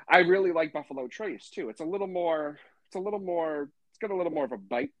I really like Buffalo Trace too. It's got a little more of a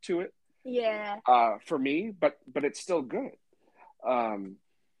bite to it. Yeah. For me, but it's still good.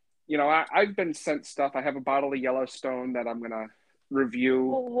 I've been sent stuff. I have a bottle of Yellowstone that I'm gonna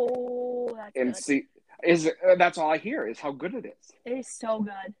review. Oh, that's and good. see. That's all I hear is how good it is. It is so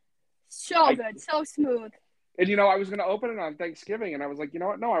good. So good. So smooth. And I was going to open it on Thanksgiving, and I was like, you know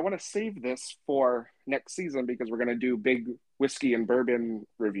what? No, I want to save this for next season because we're going to do big whiskey and bourbon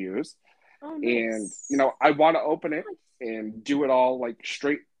reviews. Oh, nice. And I want to open it and do it all like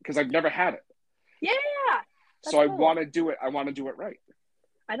straight because I've never had it. Yeah. So cool. I want to do it. I want to do it right.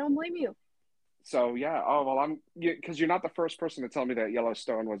 I don't blame you. So yeah. Oh well, because you're not the first person to tell me that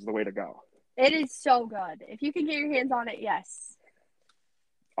Yellowstone was the way to go. It is so good. If you can get your hands on it, yes.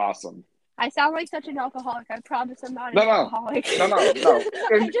 Awesome. I sound like such an alcoholic. I promise I'm not an alcoholic. No.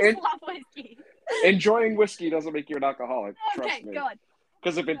 I just love whiskey. Enjoying whiskey doesn't make you an alcoholic. Okay, trust me. good.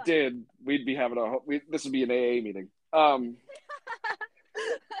 Because if it did, we'd be having this would be an AA meeting.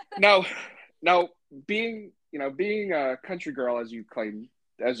 Now, being a country girl, as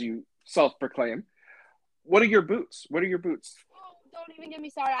you self-proclaim, what are your boots? Oh, don't even get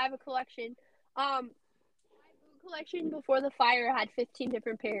me started. I have a collection. My boot collection before the fire had 15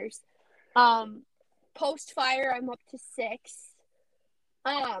 different pairs. Post fire, I'm up to 6.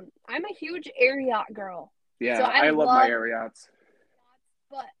 I'm a huge Ariat girl. Yeah, so I love my Ariats.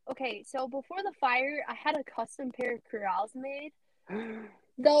 But okay, so before the fire, I had a custom pair of Corrals made.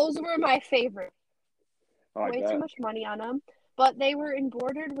 Those were my favorite. Oh, way too much money on them, but they were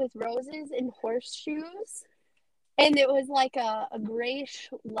embroidered with roses and horseshoes, and it was like a grayish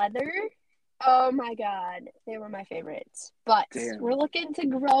leather. Oh my god, they were my favorites. But we're looking to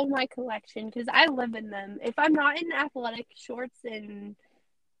grow my collection because I live in them. If I'm not in athletic shorts and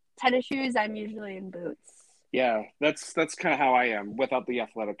tennis shoes, I'm usually in boots. Yeah, that's kind of how I am without the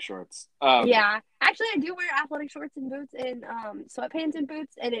athletic shorts. Yeah, actually, I do wear athletic shorts and boots and sweatpants and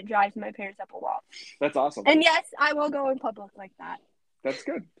boots, and it drives my parents up a wall. That's awesome. And yes, I will go in public like that. That's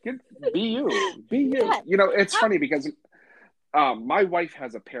good. Good. Be you. Be you. Yeah. You know, it's funny because my wife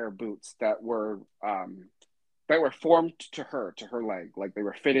has a pair of boots that were formed to her leg, like they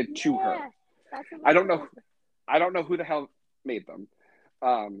were fitted to her. I don't know who the hell made them.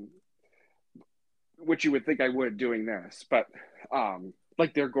 Which you would think I would doing this, but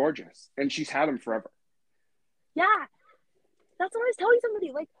like they're gorgeous, and she's had them forever. Yeah, that's what I was telling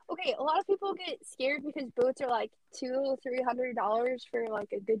somebody. Like, okay, a lot of people get scared because boots are like $200-$300 for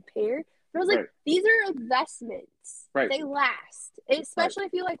like a good pair. But I was like, right. These are investments. Right. They last, especially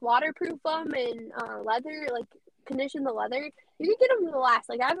if you like waterproof them and leather, like condition the leather. You can get them to last.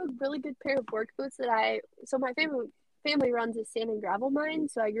 Like, I have a really good pair of work boots so my family runs a sand and gravel mine,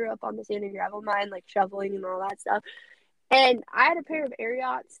 so I grew up on the sand and gravel mine, like shoveling and all that stuff. And I had a pair of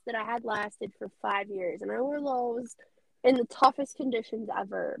Ariats that I had lasted for 5 years, and I wore those in the toughest conditions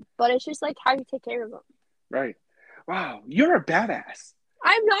ever. But it's just like how you take care of them. Right. Wow, you're a badass.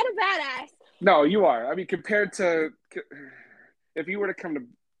 I'm not a badass. No, you are. I mean, compared to if you were to come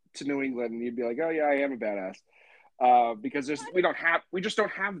to New England, you'd be like, oh yeah, I am a badass. Because we just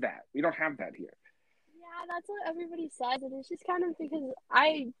don't have that. We don't have that here. Yeah, that's what everybody says, and it's just kind of because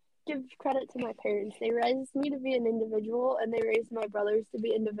I give credit to my parents. They raised me to be an individual, and they raised my brothers to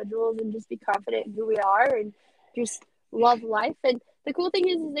be individuals and just be confident in who we are and just love life. And the cool thing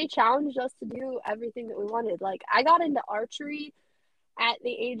is they challenged us to do everything that we wanted. Like, I got into archery at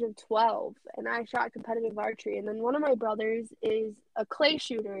the age of 12, and I shot competitive archery. And then one of my brothers is a clay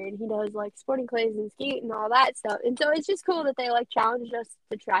shooter, and he does like sporting clays and skate and all that stuff. And so it's just cool that they like challenged us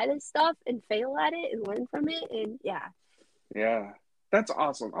to try this stuff and fail at it and learn from it. And yeah, that's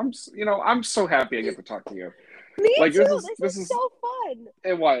awesome. I'm so happy I get to talk to you. Me too. This is so fun.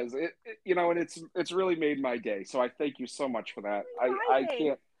 It was, and it's really made my day. So I thank you so much for that.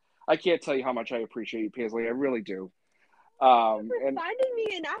 I can't tell you how much I appreciate you, Paisley. I really do. For finding me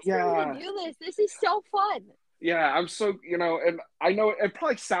and asking me to do this. This is so fun. Yeah, I'm so, and I know it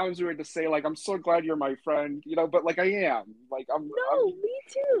probably sounds weird to say, like, I'm so glad you're my friend, but like I am. Like, me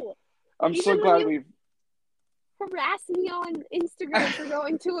too. I'm so glad we've harassed me on Instagram for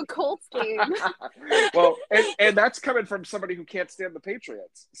going to a Colts game. Well, and that's coming from somebody who can't stand the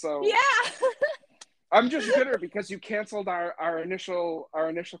Patriots. So yeah. I'm just bitter because you canceled our initial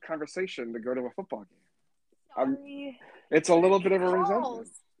conversation to go to a football game. Sorry. It's a little bit of a resentment.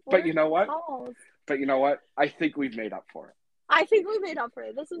 But you know what? I think we've made up for it. I think we made up for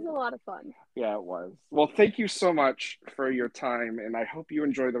it. This was a lot of fun. Yeah, it was. Well, thank you so much for your time, and I hope you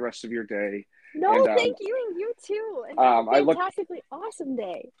enjoy the rest of your day. No, thank you. You too. And have a fantastically awesome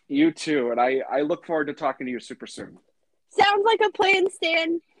day. You too, and I look forward to talking to you super soon. Sounds like a plan,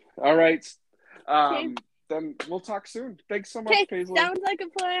 Stan. All right. Okay. Then we'll talk soon. Thanks so much, Paisley. Sounds like a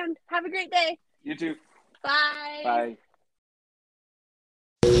plan. Have a great day. You too. Bye.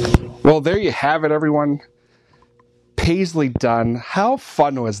 Well, there you have it, everyone. Paisley Dunn. How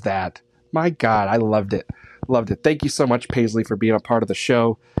fun was that? My God, I loved it. Loved it. Thank you so much, Paisley, for being a part of the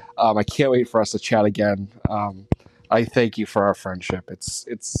show. I can't wait for us to chat again. I thank you for our friendship.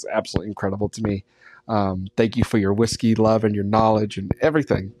 It's absolutely incredible to me. Thank you for your whiskey love and your knowledge and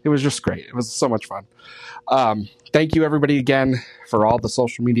everything. It was just great. It was so much fun. Thank you, everybody, again, for all the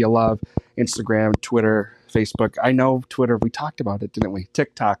social media love. Instagram, Twitter, Facebook. I know Twitter, we talked about it, didn't we?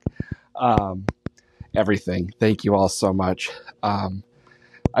 TikTok, everything. Thank you all so much.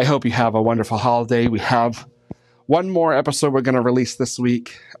 I hope you have a wonderful holiday. We have one more episode we're going to release this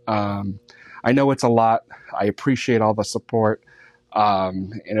week. I know it's a lot. I appreciate all the support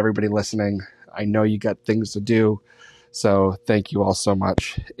and everybody listening. I know you got things to do. So thank you all so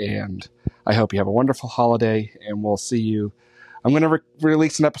much. And I hope you have a wonderful holiday, and we'll see you. I'm going to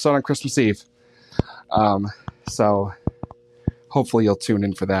release an episode on Christmas Eve. So hopefully you'll tune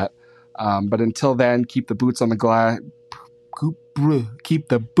in for that. But until then, keep the boots on the keep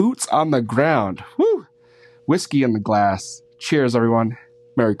the boots on the ground. Woo! Whiskey in the glass. Cheers, everyone.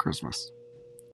 Merry Christmas.